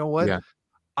 And you know what? Yeah.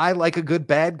 I like a good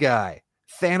bad guy.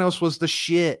 Thanos was the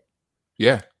shit.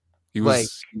 Yeah. He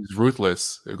was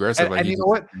ruthless, aggressive. And you know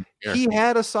what? He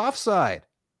had a soft side.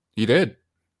 He did.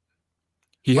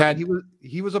 He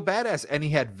was a badass, and he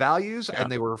had values, and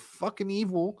they were fucking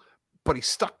evil, but he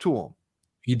stuck to them.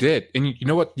 He did. And you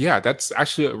know what? Yeah, that's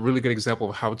actually a really good example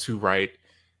of how to write.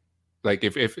 Like,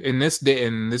 if in this day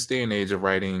and age of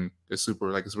writing a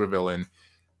super villain,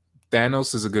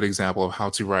 Thanos is a good example of how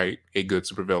to write a good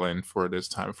supervillain for this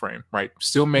time frame, right?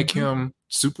 Still make him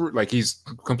super, like, he's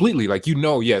completely like,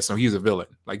 yes, no, he's a villain,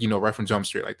 like, right from Jump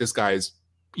Street, like, this guy is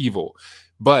evil,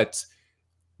 but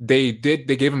they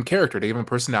gave him character, they gave him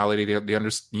personality, they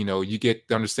understand, you get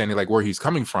the understanding like where he's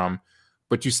coming from,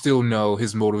 but you still know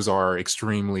his motives are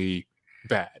extremely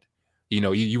bad.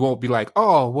 You won't be like,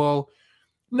 oh well,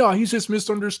 no, he's just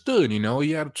misunderstood.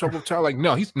 He had a troubled child. Like,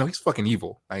 no, he's fucking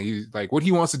evil. Like, he's like, what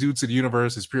he wants to do to the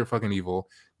universe is pure fucking evil.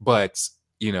 But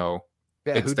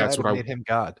that's what made him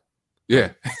God. Yeah.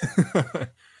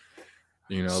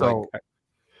 So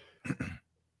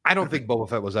I don't think Boba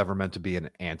Fett was ever meant to be an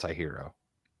anti-hero.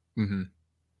 And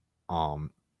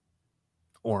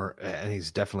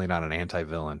he's definitely not an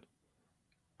anti-villain.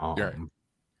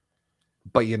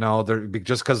 But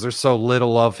just because there's so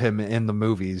little of him in the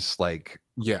movies, like,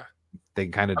 they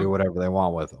kind of do whatever they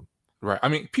want with him. Right. I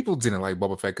mean, people didn't like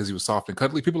Boba Fett because he was soft and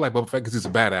cuddly. People like Boba Fett because he's a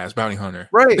badass bounty hunter.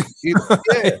 Right.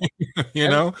 Yeah. You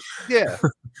know? Yeah.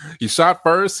 He shot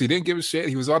first. He didn't give a shit.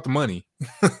 He was out the money.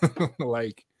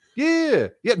 Like, yeah.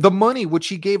 The money, which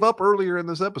he gave up earlier in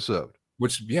this episode.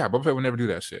 Which, Boba Fett would never do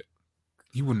that shit.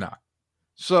 He would not.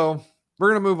 So we're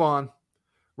going to move on.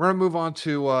 We're going to move on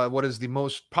to what is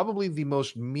probably the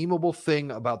most memeable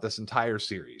thing about this entire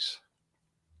series.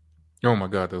 Oh my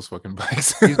God, those fucking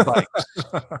bikes. These bikes.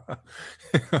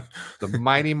 The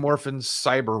Mighty Morphin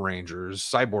Cyborg Rangers.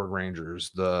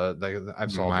 I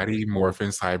saw Mighty Morphin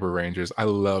Cyber Rangers. I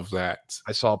love that.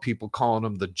 I saw people calling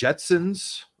them the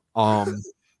Jetsons.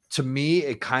 To me,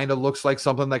 it kind of looks like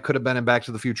something that could have been in Back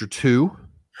to the Future 2.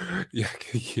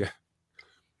 Yeah.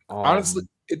 Honestly,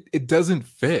 it doesn't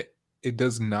fit. It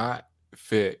does not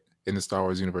fit in the Star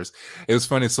Wars universe. It was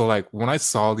funny. So, like, when I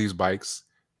saw these bikes,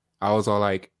 I was all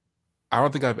like, I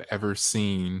don't think I've ever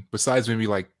seen, besides maybe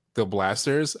like the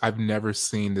blasters, I've never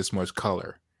seen this much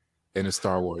color in a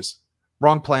Star Wars.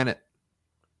 Wrong planet.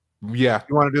 Yeah.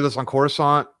 You want to do this on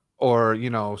Coruscant or,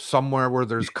 somewhere where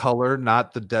there's color,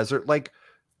 not the desert. Like,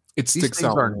 it sticks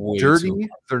out. Aren't dirty.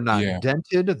 They're not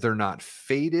dented. They're not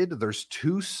faded. There's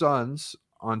 2 suns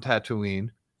on Tatooine.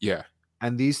 Yeah.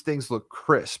 And these things look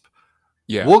crisp.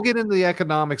 Yeah. We'll get into the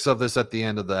economics of this at the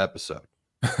end of the episode.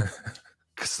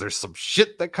 Because there's some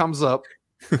shit that comes up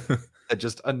that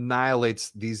just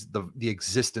annihilates the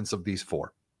existence of these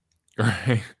 4.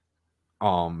 Right.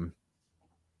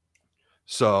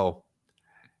 So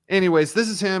anyways, this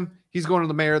is him. He's going to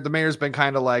the mayor. The mayor's been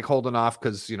kind of like holding off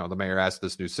because the mayor asked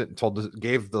this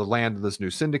gave the land to this new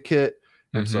syndicate.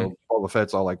 And so Boba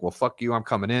Fett's all like, well, fuck you, I'm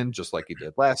coming in, just like he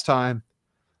did last time.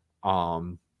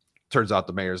 Turns out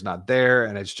the mayor's not there,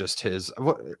 and it's just his.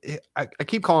 I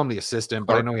keep calling him the assistant,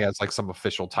 but I know he has like some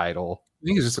official title. I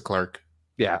think he's just a clerk.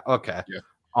 Yeah. Okay. Yeah.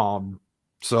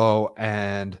 So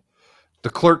and the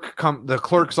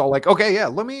clerk's all like, okay, yeah,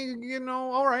 let me,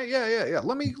 all right, yeah.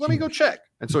 Let me go check.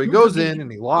 And so he goes in and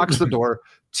he locks the door.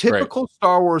 Typical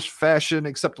Star Wars fashion,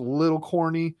 except a little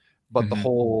corny. But the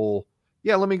whole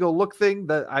let me go look thing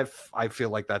that I feel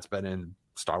like that's been in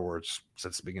Star Wars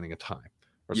since the beginning of time.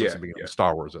 Or since the beginning of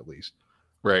Star Wars, at least.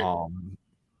 Right.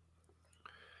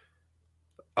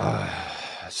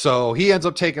 So he ends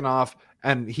up taking off,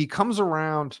 and he comes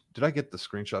around. Did I get the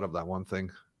screenshot of that one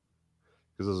thing?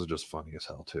 Because this is just funny as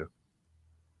hell, too.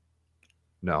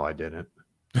 No, I didn't.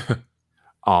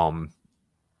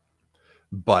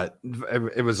 But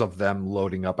it was of them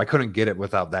loading up. I couldn't get it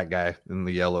without that guy in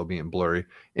the yellow being blurry.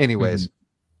 Anyways,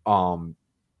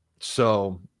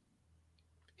 so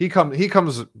he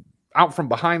comes out from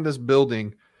behind this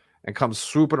building and comes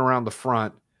swooping around the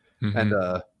front, and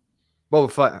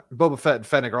Boba Fett and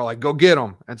Fennec are like, go get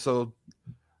him. And so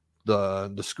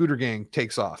the scooter gang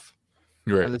takes off.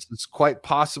 Right. And this is quite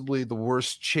possibly the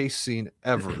worst chase scene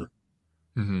ever.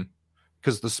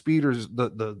 Because the speeders,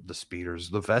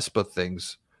 the Vespa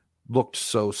things looked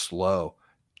so slow.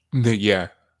 Yeah.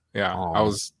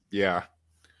 And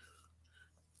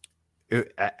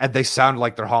they sound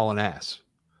like they're hauling ass.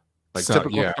 Like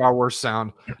typical Star Wars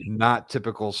sound, not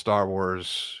typical Star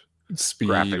Wars speed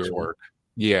graphics work.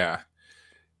 Yeah.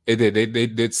 It did. They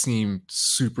did seem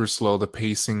super slow. The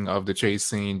pacing of the chase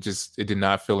scene it did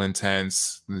not feel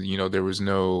intense. There was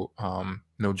no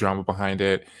drama behind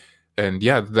it. And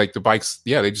like the bikes,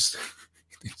 they just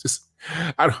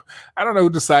I don't know who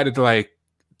decided to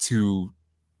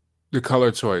the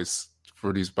color choice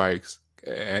for these bikes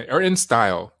or in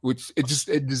style, which it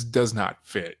just does not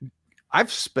fit. I've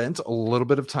spent a little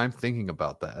bit of time thinking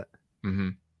about that.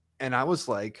 And I was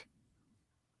like,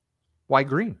 why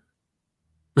green?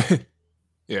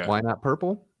 Yeah. Why not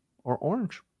purple or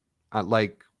orange?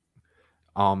 Because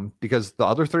the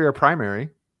other 3 are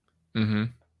primary.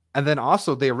 And then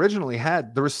also there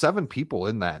were 7 people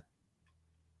in that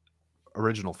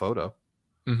original photo.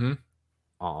 Where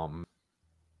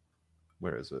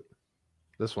is it?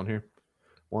 This one here.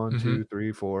 1, 2,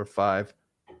 3, 4, 5,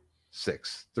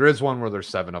 6. There is one where there's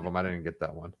 7 of them. I didn't get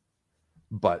that one.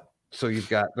 But so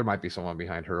there might be someone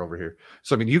behind her over here.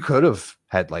 So, I mean, you could have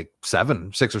had like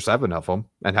 6 or 7 of them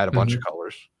and had a bunch of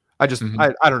colors. I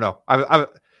don't know. I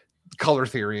color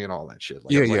theory and all that shit.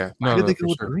 Like, why did they go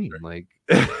with green? Like,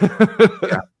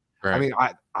 right. I mean,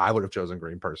 I would have chosen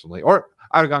green personally, or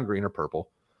I would have gone green or purple.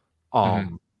 But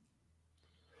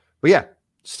yeah,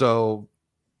 so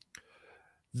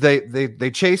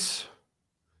they chase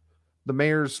the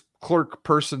mayor's clerk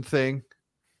person thing,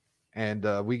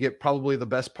 and we get probably the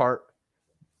best part,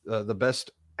 the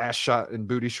best ass shot and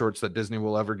booty shorts that Disney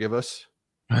will ever give us.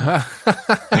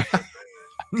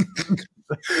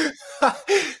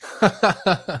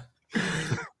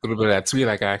 little bit of that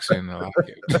Twi'lek action. I like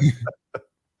it.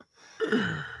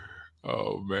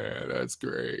 Oh man, that's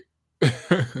great.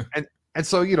 and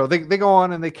so they go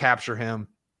on and they capture him.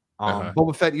 Uh-huh.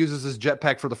 Boba Fett uses his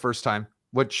jetpack for the first time,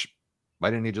 which why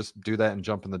didn't he just do that and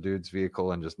jump in the dude's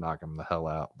vehicle and just knock him the hell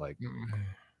out? Like,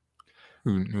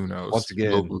 who knows? Once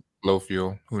again, low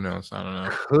fuel. Who knows? I don't know.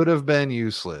 Could have been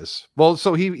useless. Well,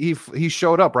 so he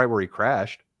showed up right where he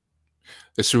crashed.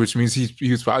 That's true, which means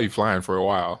he was probably flying for a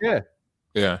while. Yeah.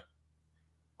 Yeah.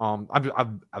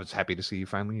 I was happy to see he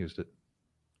finally used it.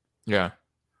 Yeah.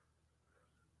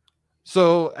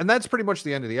 So, and that's pretty much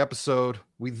the end of the episode.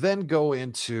 We then go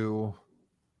into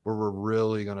where we're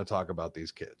really going to talk about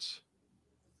these kids.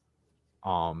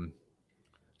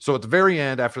 So at the very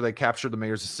end, after they captured the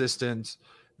mayor's assistant,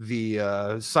 the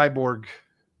cyborg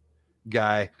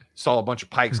guy saw a bunch of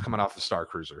pikes coming off the Star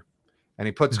Cruiser, and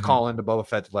he puts a call into Boba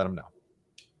Fett to let him know.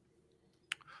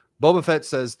 Boba Fett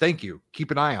says, "Thank you.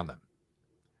 Keep an eye on them,"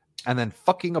 and then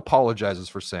fucking apologizes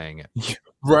for saying it.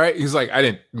 Right? He's like, I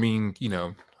didn't mean,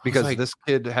 because like, this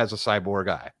kid has a cyborg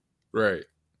eye. Right.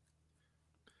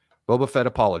 Boba Fett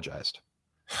apologized.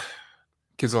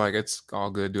 Kids are like, it's all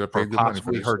good. Do I pay for good money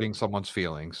possibly for hurting someone's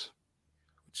feelings?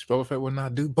 Which Boba Fett would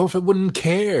not do. Boba Fett wouldn't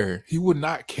care. He would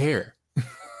not care.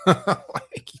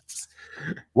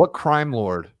 What crime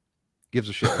lord gives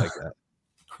a shit like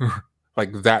that?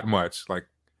 Like that much? Like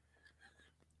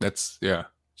that's yeah.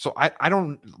 So I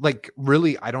don't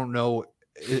really. I don't know.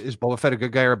 Is Boba Fett a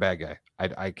good guy or a bad guy?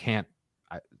 I can't.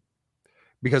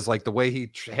 Because like the way he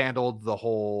handled the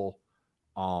whole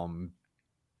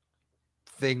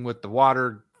thing with the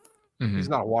water. He's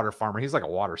not a water farmer. He's like a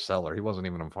water seller. He wasn't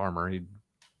even a farmer. He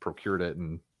procured it.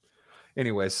 And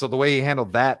anyway, so the way he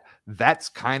handled that, that's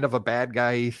kind of a bad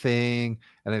guy thing.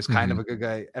 And it's kind of a good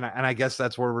guy. And I guess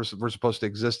that's where we're supposed to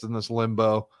exist in this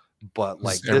limbo. But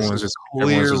like this is just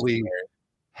clearly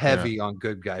heavy on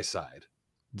good guy side.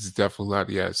 It's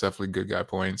definitely it's definitely good guy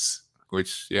points.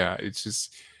 Which it's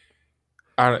just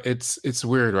it's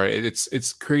weird, right?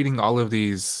 It's creating all of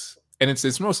these. And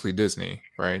it's mostly Disney,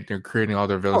 right? They're creating all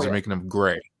their villains. They're making them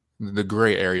gray, the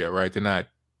gray area, right? They're not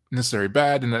necessarily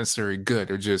bad, they're not necessarily good.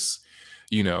 They're just,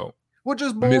 which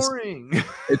is boring.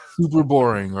 It's super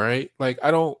boring, right? Like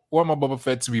I don't want my Boba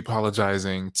Fett to be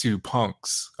apologizing to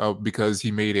punks because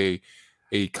he made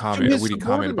a comment, a witty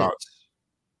comment about.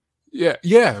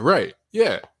 Yeah, right.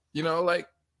 Yeah, like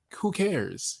who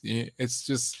cares? It's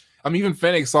just. Even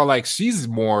Fennec saw like she's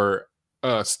more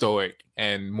stoic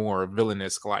and more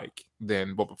villainous like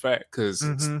than Boba Fett because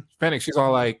Fennec, she's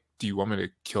all like, "Do you want me to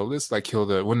kill this? Like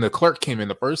kill when the clerk came in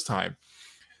the first time,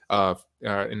 in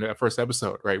the first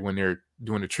episode, right when they're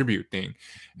doing the tribute thing,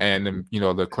 and then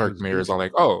the clerk mayor is all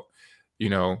like, oh,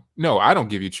 no, I don't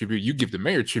give you tribute, you give the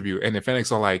mayor tribute, and then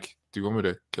Fennec's all like, do you want me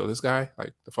to kill this guy?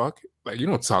 Like the fuck? Like you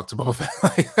don't talk to Boba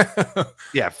Fett.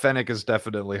 Yeah, Fennec is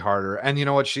definitely harder, and you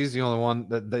know what? She's the only one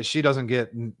that she doesn't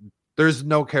get. There's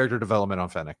no character development on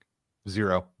Fennec,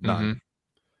 zero, none.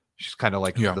 She's kind of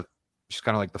like she's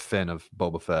kind of like the Finn of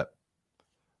Boba Fett.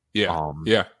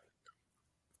 Yeah,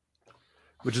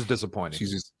 which is disappointing.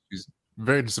 She's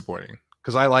very disappointing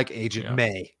because I like Agent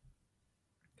May.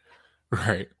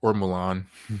 Right, or Milan.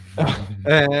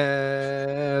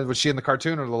 Was she in the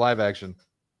cartoon or the live action?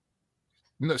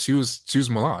 No, she was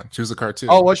Milan. She was a cartoon.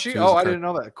 Oh, was she? I didn't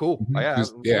know that. Cool.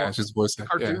 She's voice.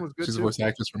 Cartoon was good. She's a voice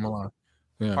actress for Milan.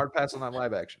 Yeah. Hard pass on that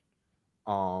live action.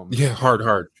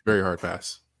 Hard, very hard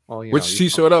pass. Well, which she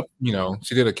showed up.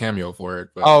 She did a cameo for it.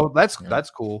 But, that's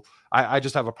cool. I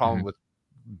just have a problem with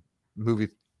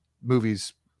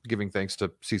movies giving thanks to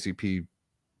CCP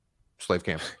slave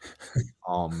camps.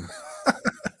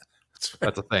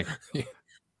 That's a thing. Yeah.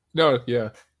 No, yeah.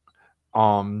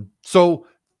 So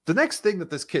the next thing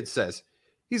that this kid says,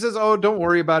 he says, "Oh, don't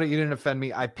worry about it. You didn't offend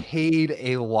me. I paid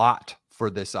a lot for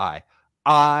this eye.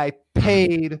 I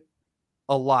paid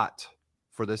a lot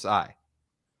for this eye."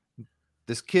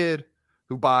 This kid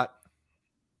who bought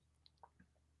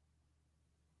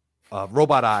a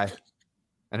robot eye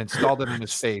and installed it in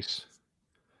his face.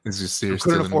 Is just serious?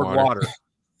 Couldn't afford water.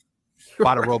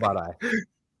 Bought a robot eye.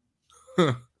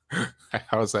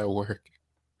 How does that work?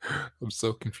 I'm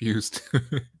so confused.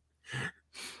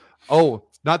 Oh,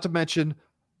 not to mention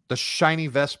the shiny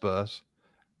Vespas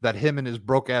that him and his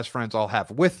broke ass friends all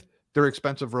have with their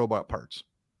expensive robot parts.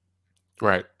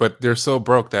 Right, but they're so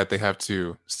broke that they have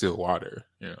to steal water.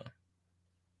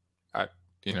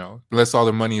 Unless all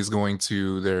their money is going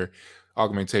to their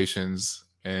augmentations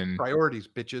and priorities,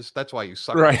 bitches. That's why you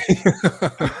suck. Right.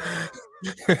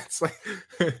 It's like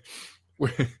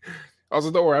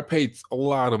also don't worry, I paid a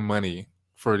lot of money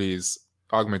for these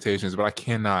augmentations, but I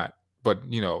cannot. But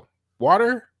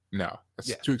water, No,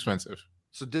 that's too expensive.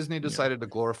 So Disney decided to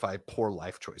glorify poor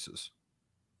life choices.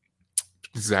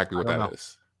 Exactly what that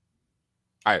is.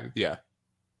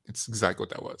 It's exactly what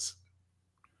that was.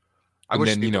 And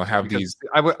then have these.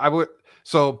 I would.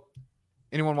 So,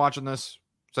 anyone watching this,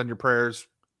 send your prayers,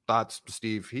 thoughts to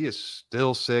Steve. He is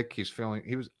still sick. He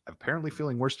was apparently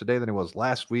feeling worse today than he was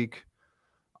last week.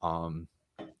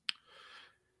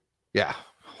 Yeah.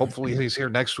 Hopefully he's here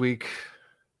next week.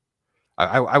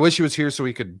 I wish he was here so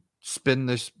he could spin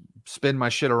my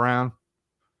shit around.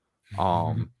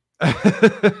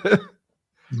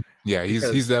 Yeah,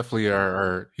 he's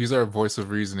definitely he's our voice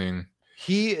of reasoning.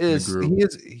 He is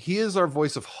our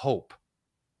voice of hope.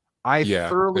 I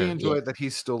thoroughly enjoy that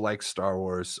he still likes Star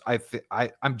Wars.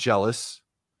 I'm jealous.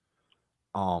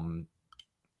 I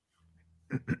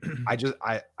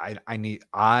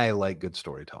like good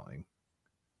storytelling.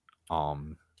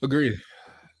 Agreed.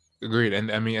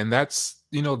 And I mean, and that's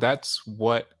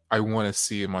what I want to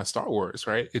see in my Star Wars,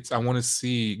 right? I want to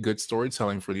see good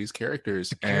storytelling for these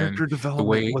characters. The character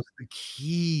development was the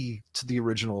key to the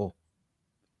original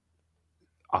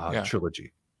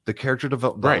trilogy. The character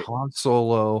development, Han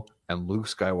Solo and Luke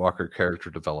Skywalker character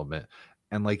development,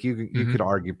 and like you could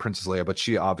argue Princess Leia, but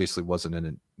she obviously wasn't in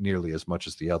it nearly as much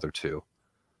as the other two.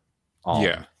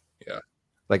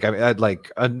 Like I'd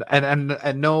like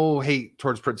and no hate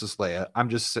towards Princess Leia. I'm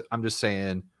just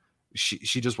saying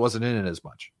she just wasn't in it as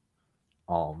much.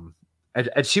 And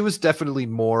she was definitely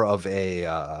more of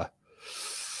a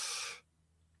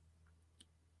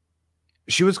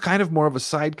she was kind of more of a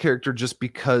side character just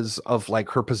because of like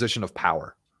her position of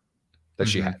power that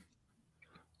she had.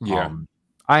 Yeah.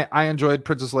 I enjoyed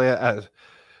Princess Leia as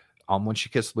when she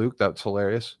kissed Luke. That's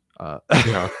hilarious.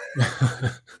 Yeah.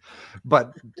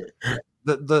 But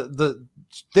they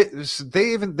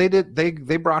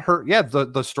brought her. Yeah,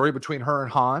 the story between her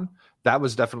and Han, that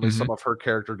was definitely some of her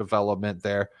character development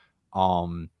there.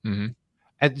 And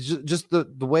just the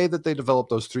way that they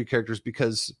developed those three characters,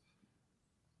 because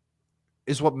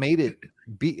is what made it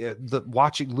be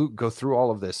watching Luke go through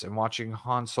all of this and watching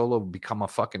Han Solo become a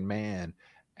fucking man,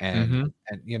 and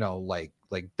like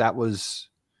that was.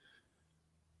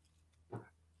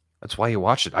 That's why you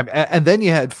watched it. And then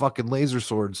you had fucking laser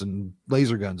swords and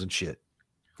laser guns and shit.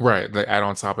 Right. Like add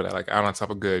on top of that, like add on top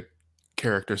of good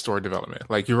character story development.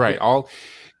 Like you're right. All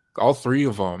three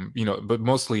of them, but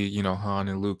mostly, Han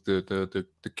and Luke, the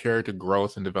character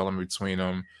growth and development between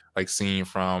them, like seeing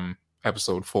from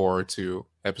episode 4 to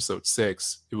episode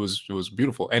 6, it was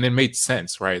beautiful. And it made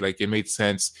sense, right? Like it made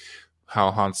sense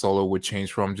how Han Solo would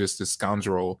change from just a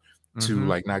scoundrel to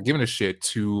like not giving a shit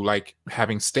to like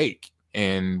having stake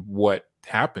in what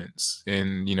happens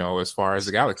in, as far as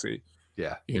the galaxy.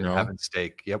 Having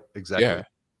stake. Yep, exactly. Yeah.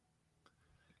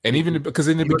 And even because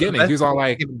in the beginning he was all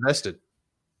like invested.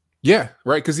 Yeah,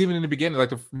 right. Because even in the beginning,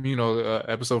 like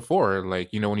episode 4, like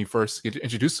when you first get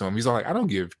introduced to him, he's all like, "I don't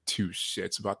give two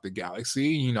shits about the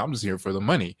galaxy. I'm just here for the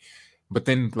money." But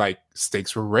then like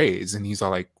stakes were raised, and he's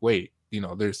all like, "Wait,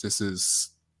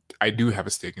 I do have a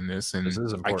stake in this, and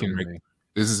I can make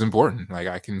this is important. Like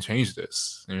I can change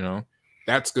this.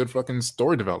 That's good fucking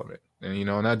story development, and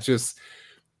not just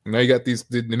now you got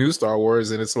the new Star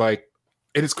Wars, and it's like,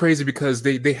 and it's crazy because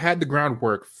they had the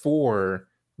groundwork for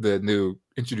the new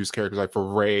introduced characters, like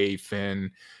for Rey,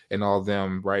 Finn, and all of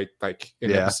them, right? Like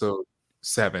in episode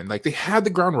 7, like they had the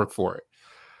groundwork for it,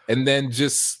 and then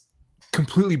just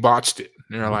completely botched it.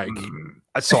 And they're like,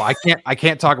 so I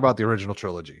can't talk about the original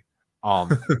trilogy.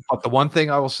 But the one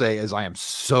thing I will say is I am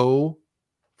so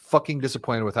fucking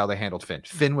disappointed with how they handled Finn.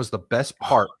 Finn was the best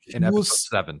part in episode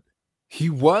 7. He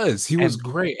was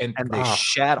great, and they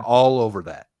shat all over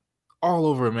that. All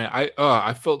over, man.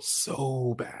 I felt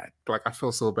so bad. Like I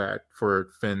felt so bad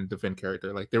for Finn, the Finn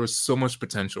character. Like there was so much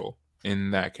potential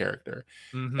in that character,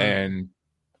 and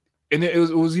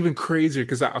it was even crazier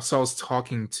because I was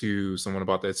talking to someone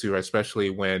about that too, especially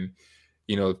when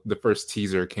the first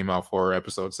teaser came out for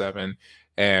episode 7,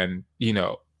 and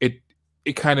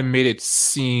it kind of made it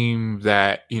seem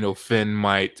that Finn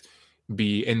might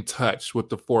be in touch with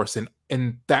the Force, and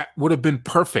that would have been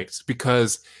perfect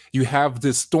because you have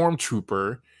this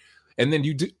stormtrooper, and then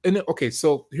you do. And okay,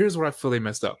 so here's where I feel they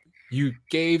messed up. You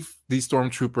gave these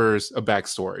stormtroopers a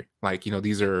backstory, like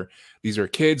these are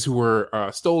kids who were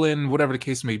stolen, whatever the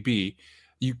case may be.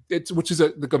 Which is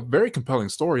a very compelling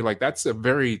story. Like that's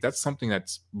something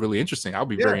that's really interesting. I'll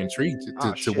be very intrigued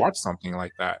to watch something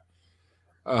like that.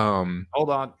 Hold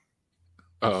on.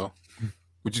 Oh,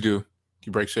 what'd you do?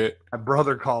 You break shit? My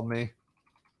brother called me.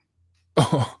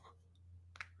 Oh.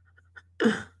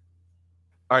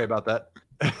 Sorry about that.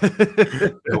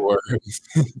 No worries.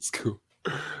 It's cool.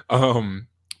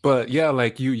 But yeah,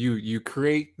 like you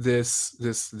create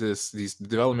these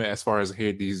development as far as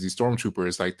here these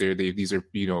stormtroopers, like these are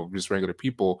just regular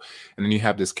people, and then you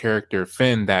have this character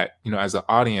Finn that as an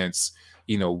audience,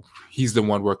 he's the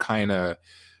one we're kind of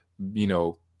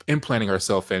implanting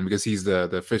ourselves in, because he's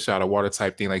the fish out of water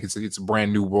type thing. Like it's a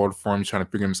brand new world for him, trying to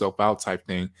figure himself out type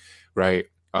thing, right?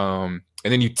 And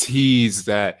then you tease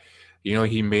that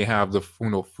he may have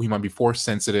he might be force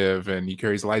sensitive and he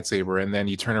carries a lightsaber, and then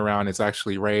you turn around, it's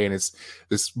actually Rey, and it's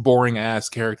this boring ass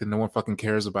character no one fucking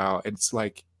cares about. It's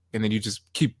like, and then you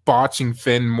just keep botching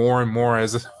Finn more and more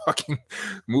as a fucking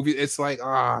movie. It's like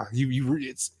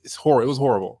it's horrible. It was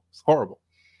horrible. It's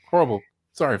horrible.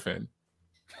 Sorry, Finn.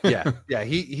 yeah.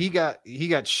 He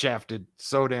got shafted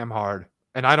so damn hard,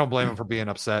 and I don't blame him for being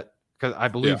upset, because I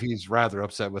believe he's rather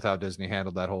upset with how Disney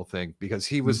handled that whole thing, because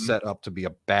he was set up to be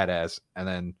a badass, and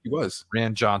then he was.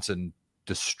 Rian Johnson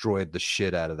destroyed the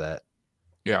shit out of that.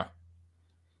 Yeah,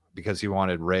 because he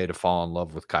wanted Rey to fall in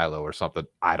love with Kylo or something.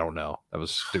 I don't know. That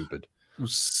was stupid. It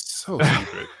was so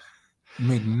stupid. It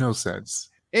made no sense.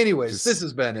 Anyways, this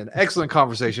has been an excellent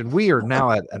conversation. We are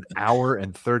now at 1 hour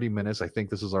and 30 minutes. I think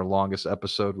this is our longest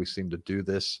episode. We seem to do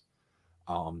this.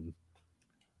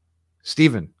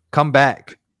 Steven, come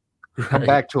back. Come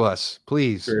back to us,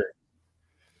 please. Sure.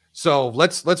 So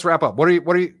let's wrap up. What are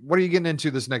you getting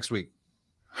into this next week?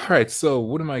 All right. So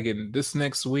what am I getting this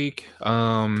next week?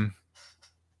 Definitely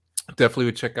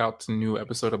would check out the new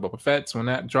episode of Boba Fett when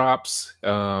that drops.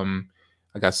 I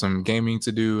got some gaming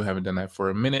to do. Haven't done that for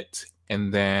a minute.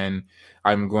 And then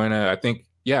I'm going to, I think,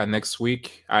 next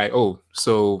week.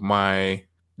 So my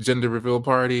gender reveal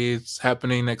party is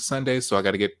happening next Sunday. So I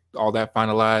got to get all that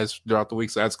finalized throughout the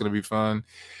week. So that's going to be fun.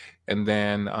 And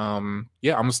then, I'm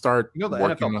going to start. The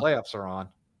NFL playoffs are on.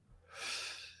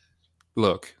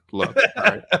 Look. All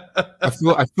right.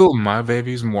 I feel my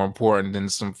baby is more important than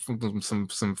some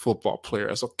football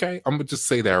players. Okay, I'm gonna just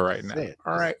say that right now.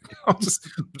 All right, I'm just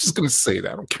gonna say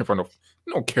that. I don't care about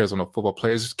no one cares about no football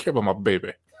players. Just care about my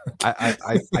baby. I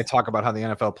talk about how the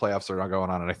NFL playoffs are going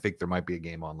on, and I think there might be a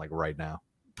game on like right now.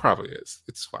 Probably is.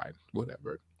 It's fine.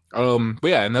 Whatever. But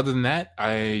yeah, and other than that,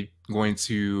 I'm going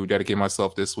to dedicate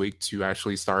myself this week to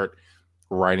actually start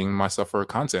writing myself for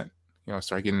content.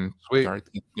 Start getting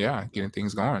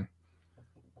things going.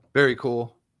 Very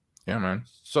cool. Yeah, man.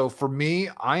 So for me,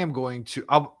 I am going to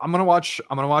I'm gonna watch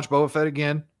Boba Fett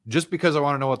again, just because I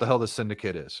want to know what the hell this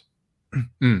syndicate is.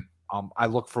 I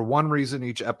look for one reason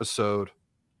each episode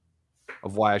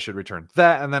of why I should return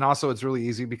that, and then also it's really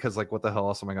easy because like what the hell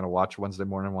else am I gonna watch Wednesday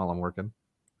morning while I'm working?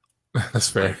 That's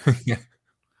fair. Yeah.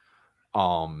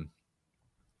 I'm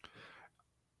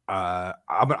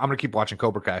gonna keep watching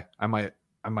Cobra Kai. I might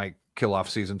kill off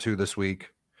season 2 this week.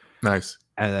 Nice.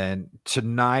 And then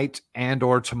tonight and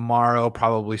or tomorrow,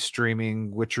 probably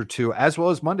streaming Witcher 2, as well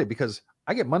as Monday, because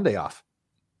I get Monday off.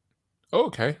 Oh,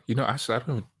 okay. Actually, I don't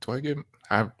know. Do I get?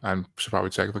 I should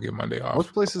probably check if I get Monday off.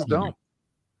 Most places don't.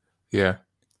 Yeah.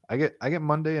 I get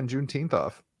Monday and Juneteenth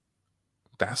off.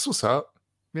 That's what's up.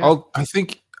 Yeah. Oh, I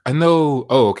know.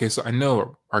 Oh, okay. So I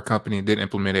know our company did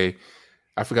implement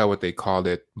I forgot what they called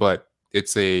it, but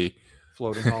it's a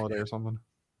floating holiday or something.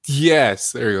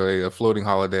 Yes, there you go. A floating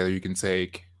holiday that you can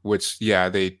take, which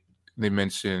they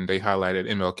mentioned, they highlighted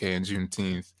MLK and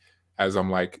Juneteenth as I'm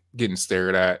like getting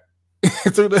stared at. I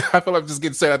feel like I'm just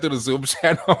getting stared at through the Zoom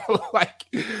channel.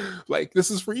 like this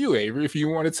is for you, Avery. If you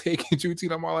want to take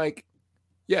Juneteenth, I'm all like,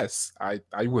 yes, I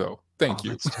will. Thank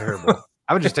you. That's terrible.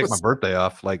 I would just take my birthday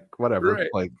off, like whatever. Right.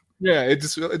 Like yeah, it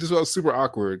just felt super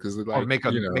awkward because like make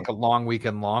a long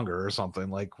weekend longer or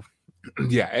something like.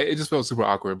 Yeah, it just felt super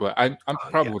awkward, but I'm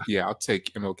probably I'll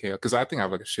take MLK because I think I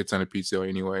have like a shit ton of PTO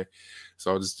anyway,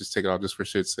 so I'll just take it off just for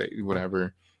shit's sake,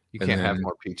 whatever. You can't have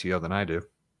more PTO than I do.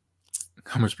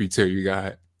 How much PTO you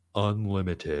got?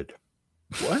 Unlimited.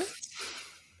 What?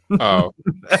 Oh,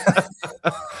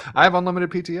 I have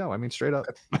unlimited PTO. I mean, straight up.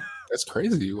 That's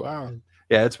crazy. Wow.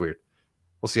 Yeah, it's weird.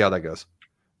 We'll see how that goes.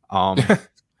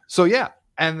 So yeah,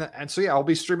 and so yeah, I'll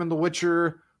be streaming The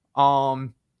Witcher.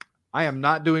 I am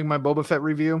not doing my Boba Fett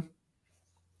review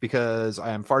because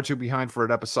I am far too behind for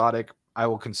an episodic. I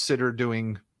will consider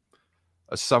doing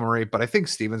a summary, but I think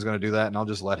Steven's going to do that, and I'll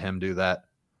just let him do that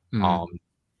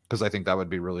because I think that would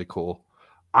be really cool.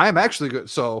 I am actually good.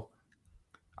 So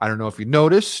I don't know if you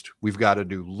noticed, we've got a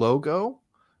new logo.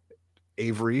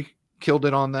 Avery killed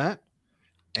it on that.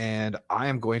 And I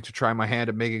am going to try my hand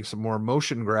at making some more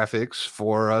motion graphics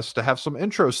for us to have some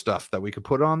intro stuff that we could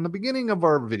put on the beginning of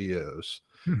our videos.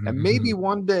 And maybe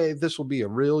one day this will be a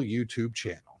real YouTube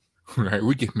channel. Right.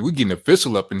 We getting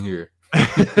official up in here.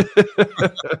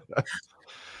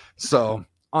 So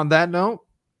on that note,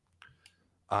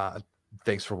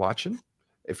 thanks for watching.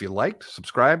 If you liked,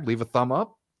 subscribe, leave a thumb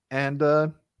up, and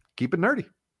keep it nerdy.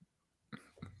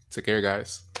 Take care,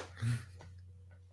 guys.